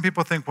clear. Some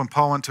people think when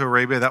Paul went to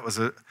Arabia, that was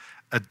a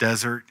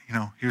desert.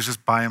 He was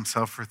just by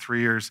himself for 3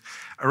 years.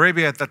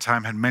 Arabia at that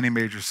time had many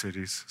major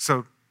cities.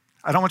 So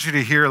I don't want you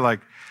to hear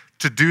like,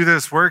 to do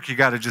this work, you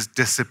got to just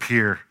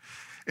disappear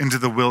into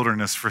the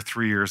wilderness for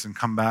 3 years and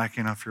come back,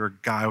 if you're a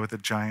guy with a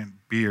giant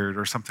beard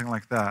or something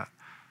like that.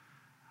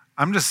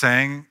 I'm just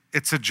saying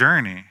it's a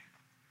journey.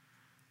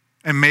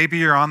 And maybe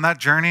you're on that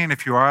journey, and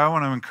if you are, I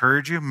want to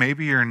encourage you,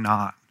 maybe you're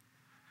not.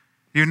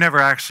 You never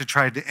actually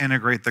tried to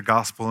integrate the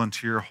gospel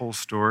into your whole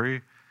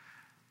story.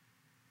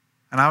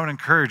 And I would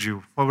encourage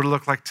you, what would it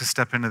look like to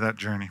step into that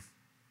journey?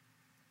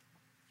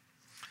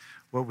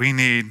 What we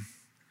need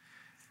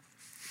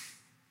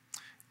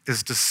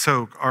is to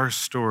soak our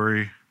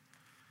story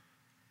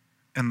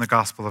in the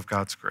gospel of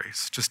God's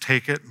grace. Just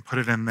take it and put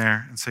it in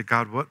there and say,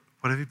 God, what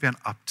have you been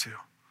up to?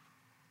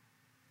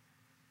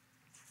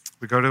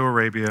 We go to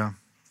Arabia,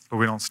 but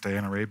we don't stay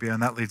in Arabia.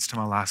 And that leads to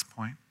my last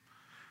point,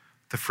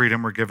 the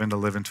freedom we're given to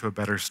live into a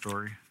better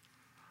story.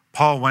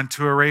 Paul went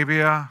to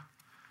Arabia,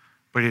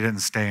 but he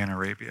didn't stay in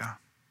Arabia.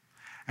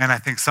 And I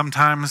think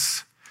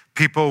sometimes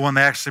people, when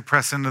they actually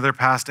press into their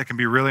past, it can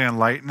be really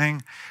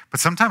enlightening. But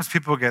sometimes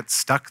people get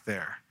stuck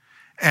there.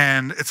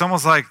 And it's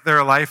almost like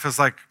their life is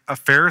like a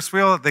Ferris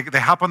wheel. They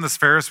hop on this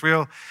Ferris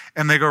wheel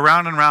and they go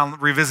round and round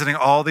revisiting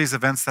all these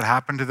events that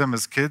happened to them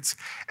as kids.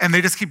 And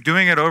they just keep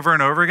doing it over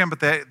and over again,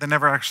 but they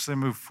never actually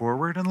move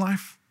forward in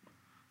life.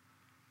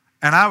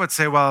 And I would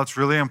say, while it's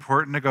really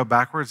important to go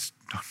backwards,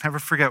 don't never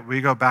forget we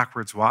go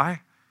backwards.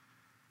 Why?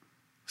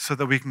 So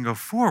that we can go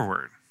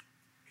forward.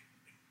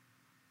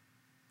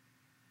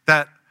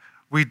 That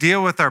we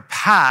deal with our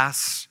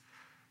past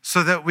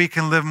so that we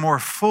can live more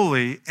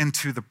fully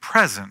into the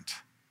present.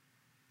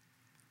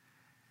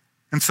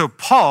 And so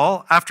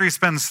Paul, after he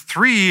spends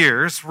 3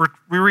 years,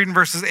 we read in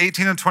verses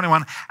 18 and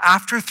 21,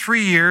 after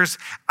 3 years,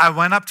 I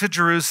went up to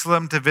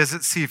Jerusalem to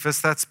visit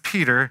Cephas, that's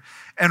Peter,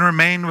 and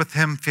remained with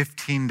him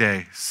 15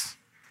 days.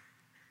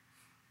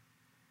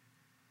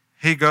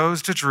 He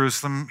goes to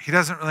Jerusalem. He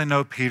doesn't really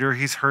know Peter.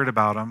 He's heard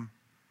about him.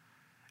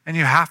 And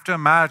you have to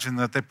imagine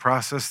that they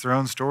process their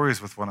own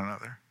stories with one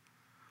another.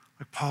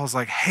 Like Paul's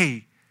like,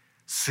 hey,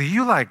 so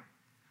you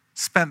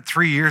spent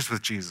 3 years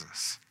with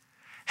Jesus.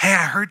 Hey,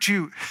 I heard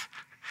you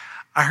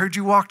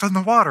walked on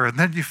the water and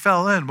then you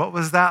fell in. What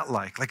was that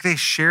like? Like they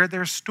shared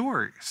their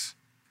stories.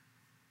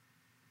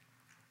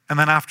 And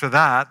then after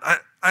that,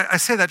 I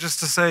say that just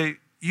to say,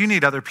 you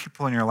need other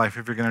people in your life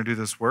if you're going to do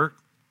this work.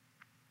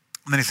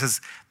 And then he says,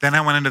 then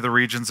I went into the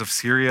regions of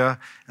Syria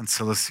and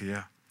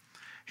Cilicia.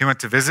 He went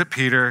to visit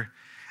Peter,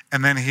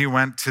 and then he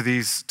went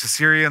to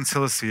Syria and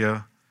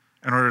Cilicia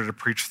in order to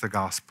preach the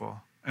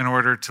gospel, in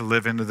order to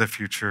live into the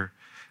future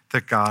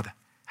that God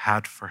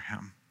had for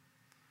him.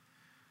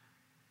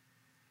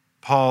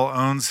 Paul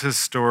owns his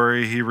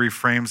story. He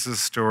reframes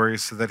his story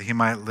so that he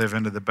might live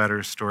into the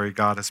better story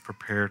God has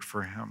prepared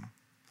for him.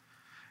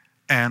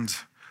 And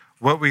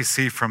what we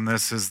see from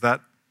this is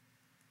that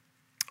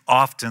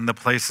often the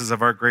places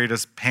of our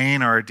greatest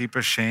pain or our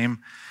deepest shame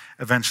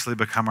eventually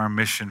become our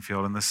mission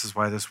field. And this is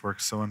why this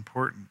work's so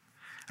important.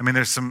 I mean,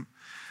 there's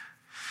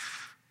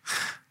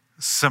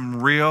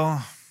some real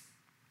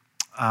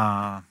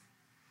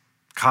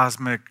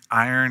cosmic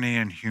irony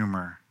and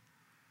humor,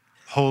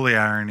 holy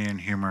irony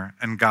and humor,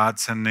 and God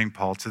sending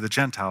Paul to the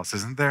Gentiles,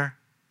 isn't there?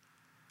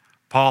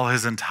 Paul,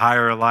 his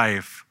entire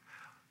life,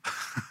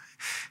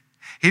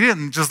 he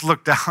didn't just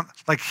look down,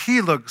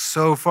 he looked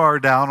so far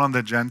down on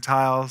the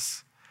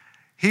Gentiles.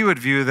 He would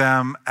view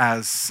them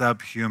as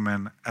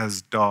subhuman,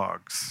 as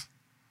dogs.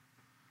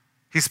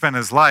 He spent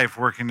his life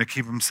working to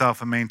keep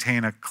himself and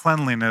maintain a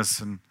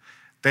cleanliness, and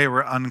they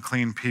were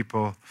unclean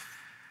people.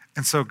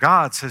 And so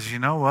God says, you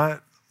know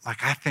what?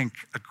 I think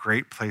a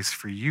great place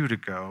for you to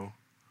go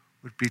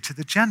would be to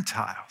the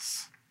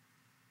Gentiles.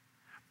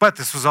 But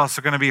this was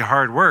also going to be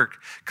hard work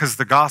because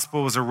the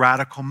gospel was a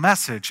radical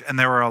message, and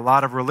there were a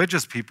lot of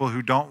religious people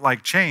who don't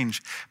like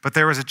change. But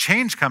there was a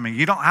change coming.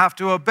 You don't have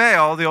to obey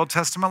all the Old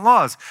Testament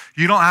laws.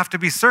 You don't have to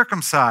be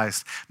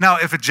circumcised. Now,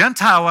 if a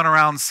Gentile went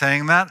around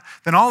saying that,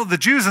 then all of the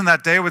Jews in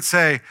that day would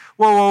say,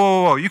 whoa, whoa,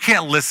 whoa, whoa, you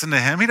can't listen to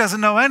him. He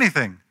doesn't know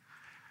anything.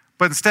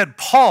 But instead,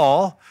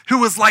 Paul, who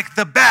was like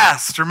the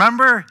best,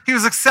 remember? He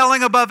was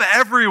excelling above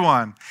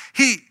everyone.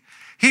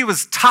 He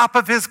was top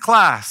of his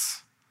class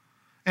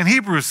in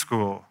Hebrew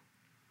school.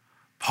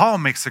 Paul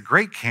makes a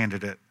great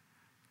candidate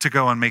to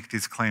go and make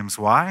these claims.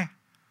 Why?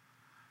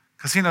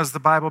 Because he knows the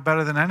Bible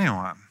better than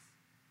anyone.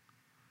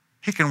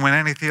 He can win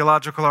any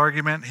theological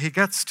argument he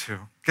gets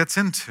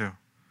into.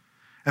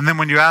 And then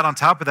when you add on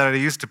top of that,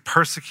 he used to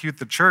persecute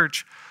the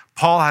church,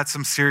 Paul had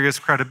some serious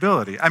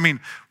credibility. I mean,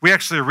 we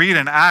actually read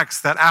in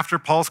Acts that after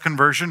Paul's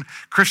conversion,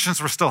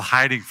 Christians were still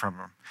hiding from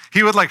him.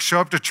 He would show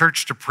up to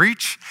church to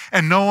preach,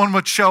 and no one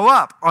would show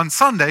up on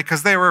Sunday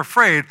because they were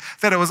afraid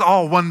that it was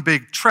all one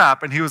big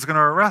trap and he was going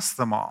to arrest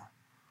them all.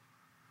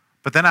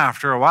 But then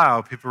after a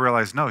while, people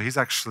realized, no, he's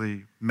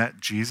actually met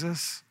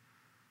Jesus.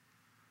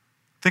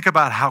 Think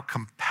about how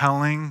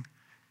compelling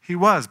he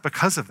was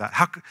because of that.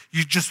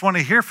 You just want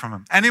to hear from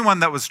him. Anyone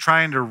that was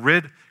trying to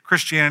rid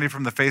Christianity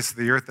from the face of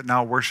the earth that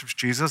now worships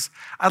Jesus,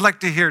 I'd like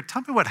to hear,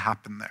 tell me what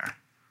happened there.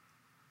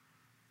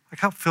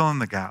 Help fill in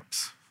the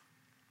gaps.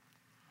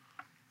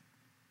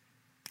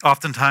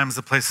 Oftentimes,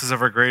 the places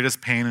of our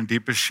greatest pain and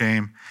deepest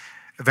shame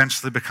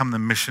eventually become the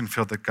mission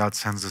field that God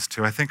sends us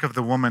to. I think of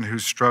the woman who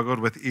struggled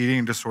with an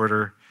eating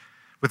disorder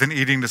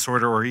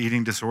or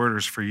eating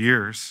disorders for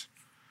years,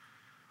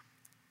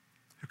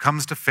 who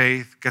comes to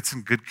faith, gets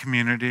in good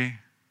community,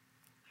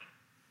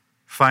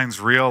 finds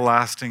real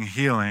lasting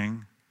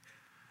healing,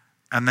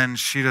 and then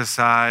she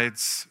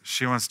decides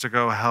she wants to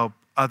go help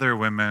other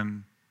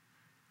women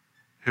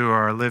who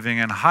are living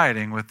in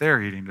hiding with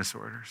their eating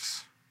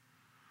disorders.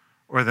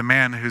 Or the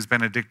man who's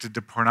been addicted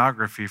to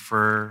pornography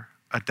for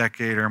a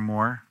decade or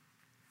more,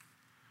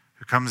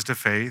 who comes to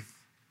faith,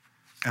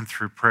 and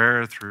through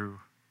prayer, through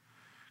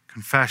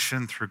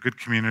confession, through good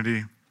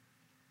community,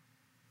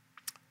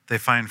 they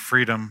find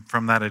freedom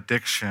from that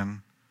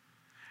addiction,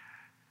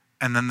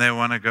 and then they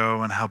want to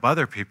go and help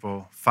other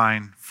people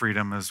find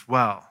freedom as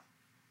well.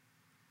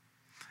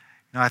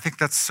 I think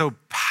that's so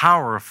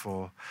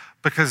powerful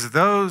because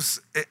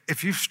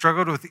if you've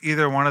struggled with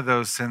either one of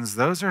those sins,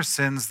 those are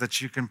sins that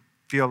you can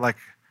feel like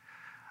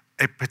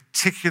a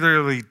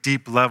particularly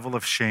deep level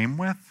of shame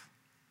with.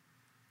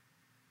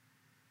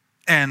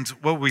 And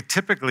what we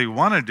typically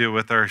want to do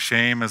with our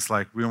shame is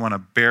we want to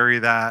bury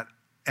that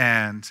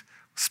and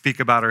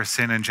speak about our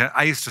sin. And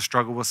I used to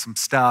struggle with some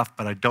stuff,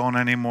 but I don't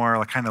anymore.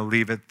 I'll kind of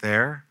leave it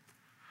there.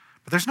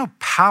 But there's no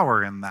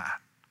power in that.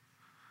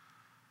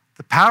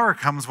 The power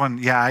comes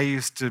when, I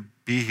used to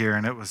be here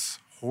and it was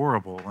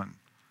horrible. And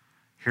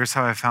here's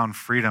how I found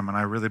freedom. And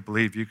I really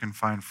believe you can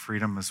find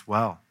freedom as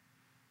well.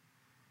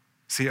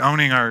 See,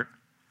 owning our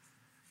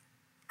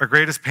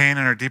greatest pain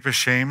and our deepest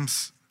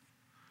shames,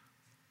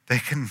 they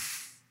can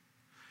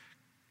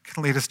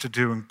lead us to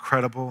do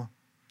incredible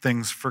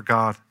things for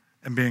God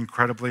and be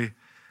incredibly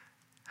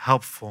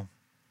helpful.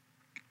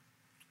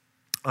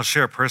 I'll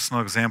share a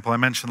personal example. I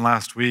mentioned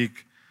last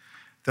week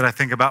that I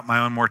think about my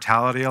own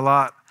mortality a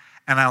lot,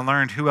 and I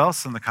learned who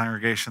else in the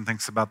congregation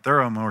thinks about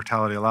their own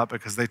mortality a lot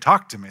because they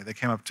talked to me. They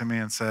came up to me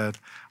and said,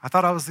 I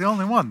thought I was the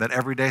only one that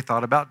every day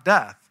thought about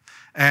death.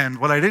 And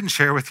what I didn't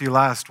share with you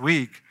last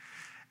week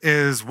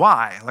is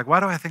why.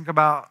 Why do I think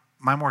about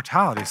my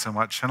mortality so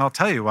much? And I'll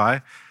tell you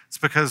why. It's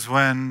because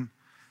when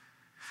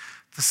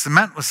the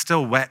cement was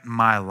still wet in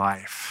my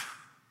life,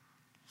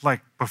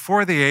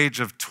 before the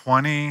age of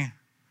 20,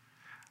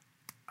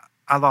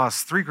 I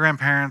lost 3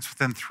 grandparents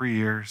within 3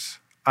 years.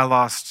 I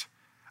lost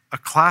a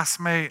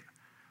classmate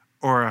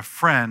or a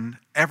friend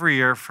every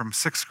year from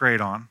 6th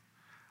grade on.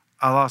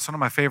 I lost one of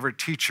my favorite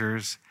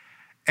teachers.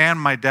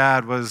 And my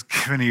dad was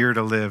given a year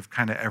to live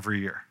kind of every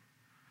year.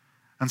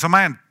 And so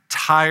my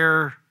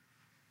entire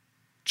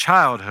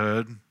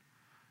childhood,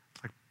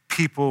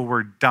 people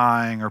were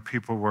dying or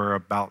people were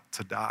about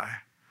to die.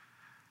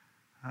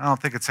 I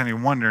don't think it's any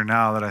wonder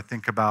now that I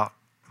think about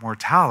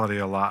mortality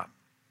a lot.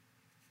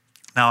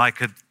 Now I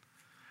could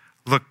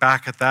look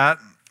back at that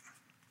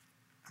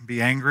and be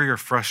angry or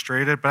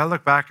frustrated, but I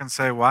look back and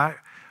say, why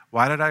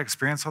did I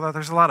experience all that?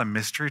 There's a lot of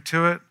mystery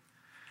to it.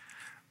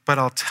 But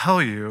I'll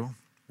tell you,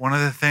 one of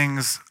the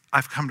things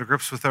I've come to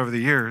grips with over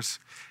the years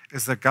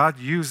is that God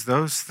used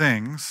those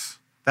things,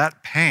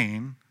 that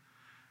pain,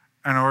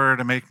 in order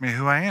to make me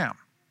who I am.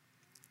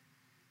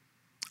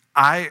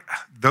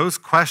 Those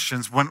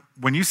questions,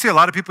 when you see a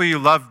lot of people you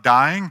love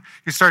dying,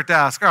 you start to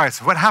ask, all right,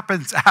 so what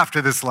happens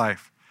after this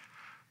life?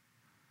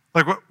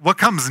 What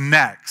comes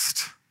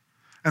next?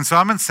 And so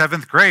I'm in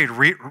 7th grade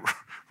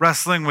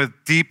wrestling with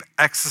deep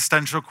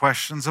existential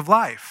questions of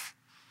life.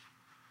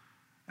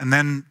 And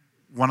then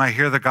when I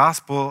hear the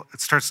gospel,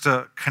 it starts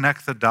to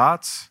connect the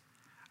dots.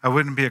 I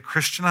wouldn't be a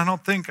Christian, I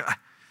don't think.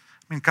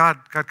 I'm I mean,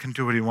 God can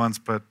do what he wants,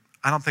 but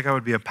I don't think I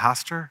would be a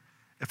pastor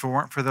if it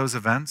weren't for those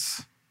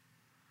events.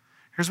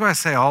 Here's why I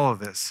say all of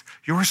this.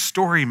 Your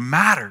story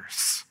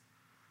matters.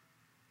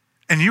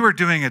 And you are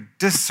doing a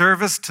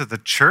disservice to the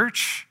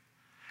church,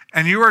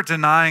 and you are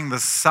denying the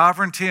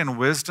sovereignty and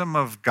wisdom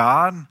of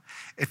God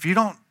if you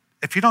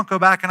don't go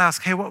back and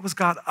ask, hey, what was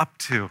God up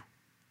to?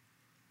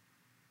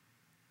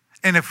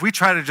 And if we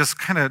try to just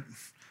kind of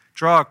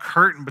draw a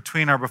curtain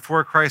between our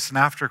before Christ and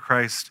after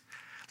Christ,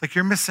 like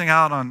you're missing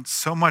out on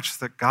so much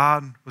that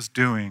God was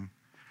doing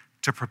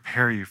to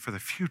prepare you for the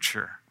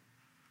future.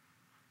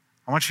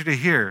 I want you to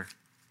hear,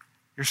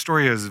 your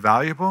story is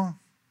valuable.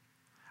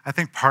 I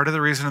think part of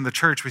the reason in the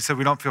church we said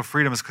we don't feel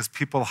freedom is because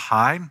people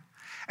hide.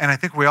 And I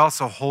think we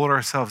also hold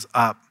ourselves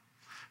up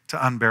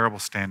to unbearable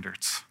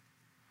standards.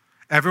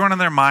 Everyone in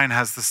their mind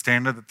has the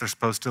standard that they're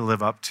supposed to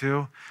live up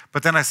to.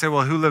 But then I say,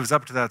 well, who lives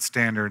up to that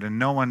standard? And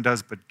no one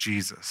does but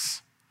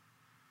Jesus.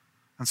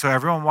 And so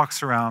everyone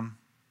walks around,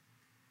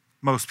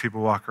 most people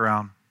walk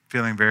around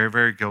feeling very,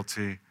 very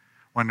guilty,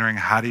 wondering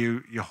how do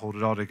you hold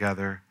it all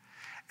together?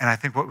 And I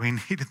think what we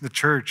need in the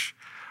church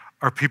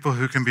are people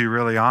who can be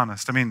really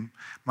honest. I mean,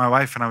 my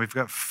wife and I, we've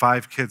got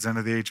 5 kids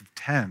under the age of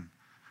 10. I'm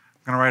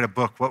going to write a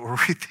book. What were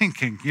we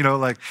thinking?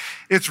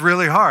 It's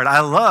really hard.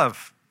 I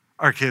love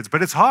our kids,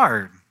 but it's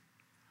hard.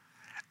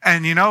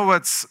 And you know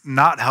what's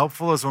not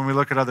helpful is when we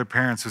look at other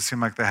parents who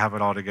seem like they have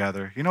it all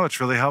together. You know what's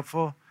really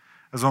helpful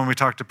is when we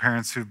talk to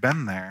parents who've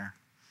been there.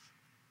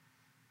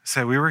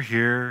 Say, we were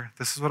here.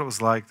 This is what it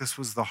was like. This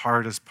was the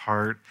hardest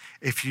part.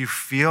 If you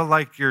feel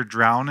like you're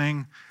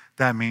drowning,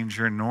 that means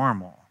you're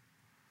normal.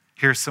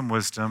 Here's some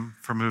wisdom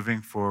for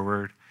moving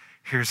forward.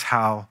 Here's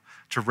how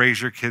to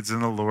raise your kids in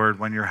the Lord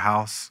when your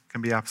house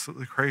can be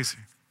absolutely crazy.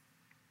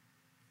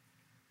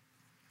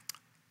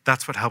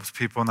 That's what helps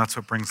people, and that's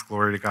what brings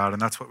glory to God,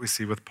 and that's what we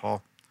see with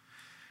Paul.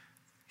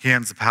 He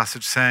ends the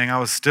passage saying, I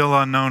was still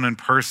unknown in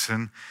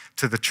person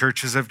to the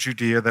churches of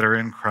Judea that are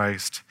in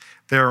Christ.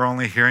 They are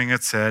only hearing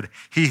it said,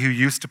 he who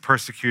used to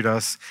persecute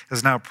us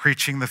is now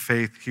preaching the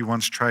faith he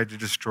once tried to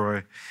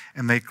destroy,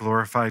 and they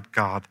glorified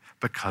God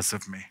because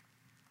of me.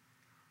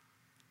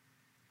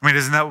 I mean,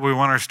 isn't that what we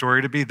want our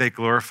story to be? They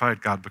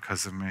glorified God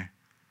because of me.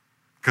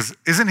 Because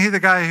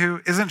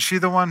isn't she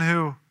the one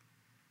who,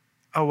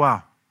 oh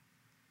wow,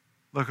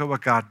 look at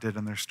what God did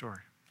in their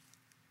story.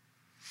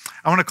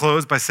 I want to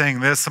close by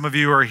saying this. Some of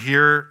you are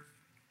here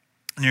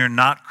and you're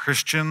not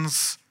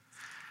Christians.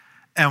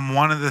 And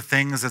one of the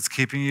things that's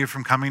keeping you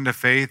from coming to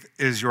faith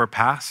is your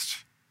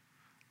past.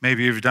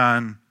 Maybe you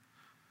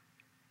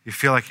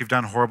feel like you've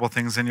done horrible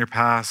things in your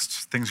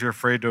past, things you're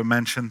afraid to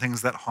mention,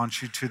 things that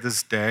haunt you to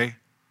this day.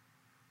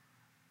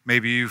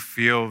 Maybe you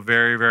feel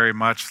very, very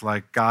much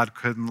like God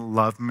couldn't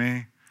love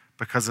me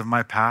because of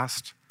my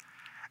past.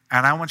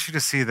 And I want you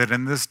to see that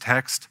in this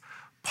text,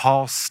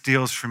 Paul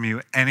steals from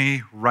you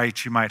any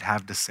right you might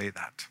have to say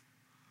that.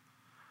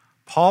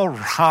 Paul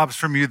robs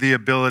from you the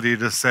ability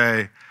to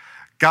say,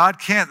 God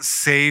can't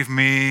save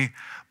me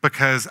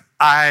because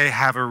I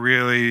have a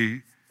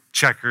really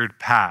checkered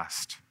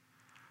past.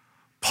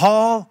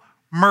 Paul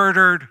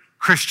murdered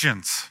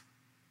Christians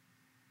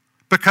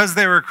because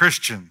they were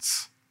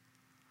Christians.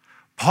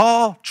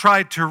 Paul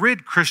tried to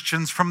rid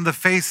Christians from the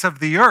face of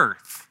the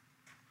earth.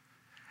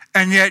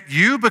 And yet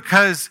you,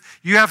 because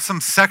you have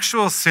some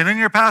sexual sin in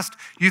your past,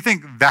 you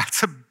think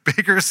that's a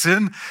bigger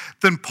sin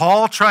than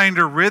Paul trying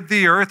to rid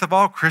the earth of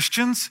all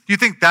Christians? You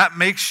think that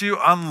makes you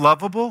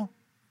unlovable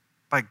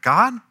by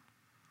God?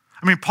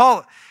 I mean,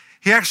 Paul,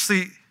 he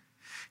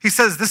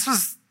says this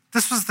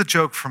was the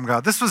joke from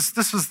God. This was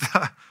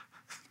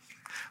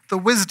the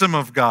wisdom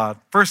of God.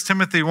 1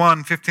 Timothy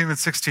 1, 15 and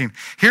 16.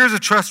 Here's a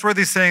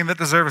trustworthy saying that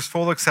deserves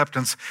full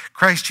acceptance.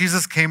 Christ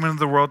Jesus came into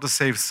the world to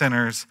save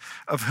sinners,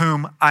 of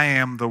whom I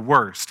am the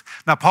worst.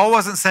 Now, Paul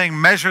wasn't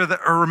saying measure that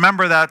or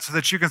remember that so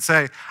that you can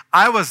say,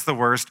 I was the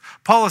worst.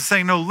 Paul is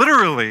saying, no,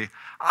 literally,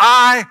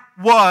 I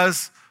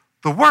was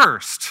the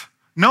worst.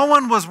 No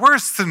one was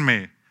worse than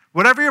me.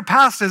 Whatever your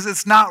past is,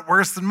 it's not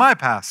worse than my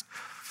past.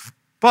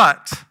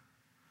 But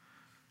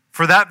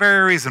for that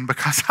very reason,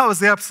 because I was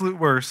the absolute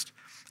worst,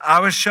 I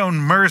was shown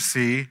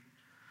mercy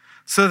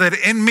so that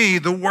in me,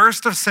 the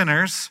worst of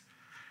sinners,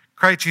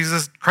 Christ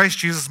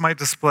Jesus might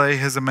display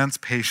his immense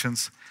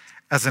patience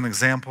as an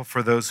example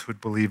for those who would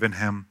believe in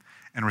him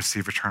and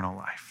receive eternal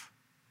life.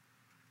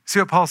 See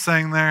what Paul's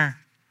saying there?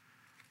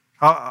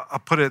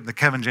 I'll put it in the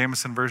Kevin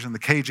Jamison version, the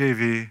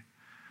KJV.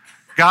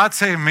 God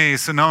saved me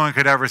so no one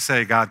could ever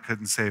say God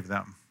couldn't save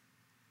them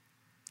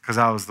because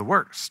I was the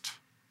worst,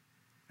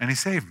 and he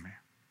saved me.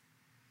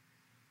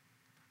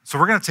 So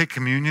we're going to take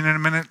communion in a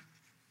minute.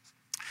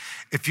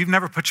 If you've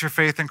never put your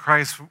faith in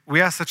Christ,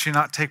 we ask that you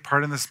not take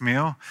part in this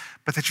meal,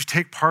 but that you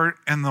take part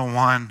in the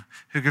one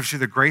who gives you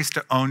the grace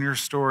to own your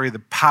story, the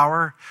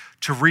power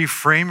to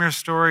reframe your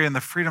story, and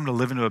the freedom to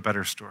live into a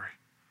better story.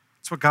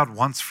 That's what God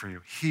wants for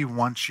you. He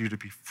wants you to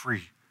be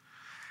free.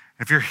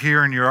 If you're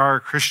here and you are a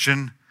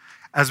Christian,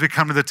 as we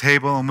come to the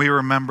table and we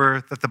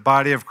remember that the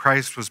body of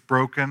Christ was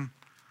broken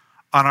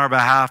on our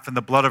behalf and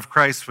the blood of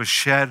Christ was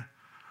shed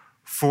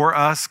for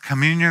us.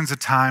 Communion's a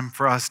time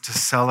for us to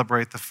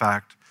celebrate the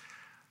fact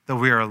that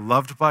we are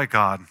loved by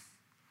God,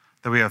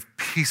 that we have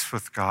peace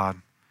with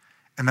God,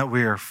 and that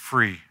we are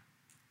free.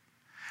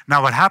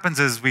 Now, what happens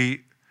is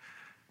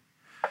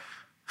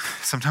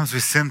sometimes we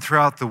sin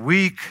throughout the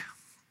week.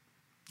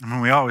 I mean,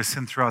 we always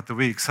sin throughout the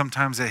week.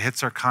 Sometimes it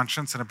hits our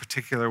conscience in a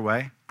particular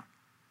way.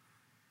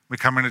 We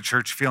come into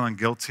church feeling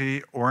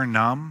guilty or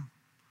numb.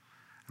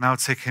 And I would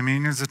say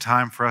communion is a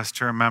time for us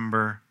to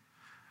remember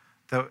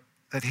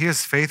that he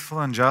is faithful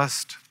and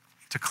just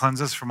to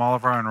cleanse us from all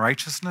of our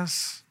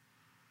unrighteousness.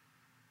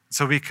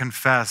 So we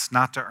confess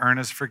not to earn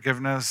his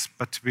forgiveness,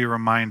 but to be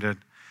reminded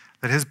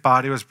that his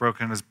body was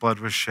broken and his blood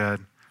was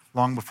shed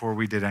long before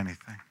we did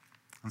anything.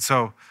 And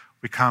so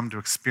we come to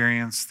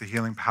experience the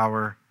healing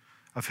power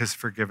of his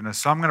forgiveness.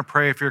 So I'm going to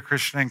pray. If you're a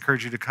Christian, I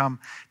encourage you to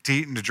come to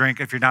eat and to drink.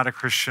 If you're not a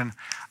Christian,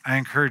 I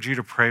encourage you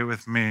to pray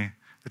with me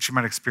that you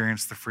might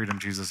experience the freedom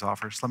Jesus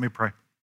offers. Let me pray.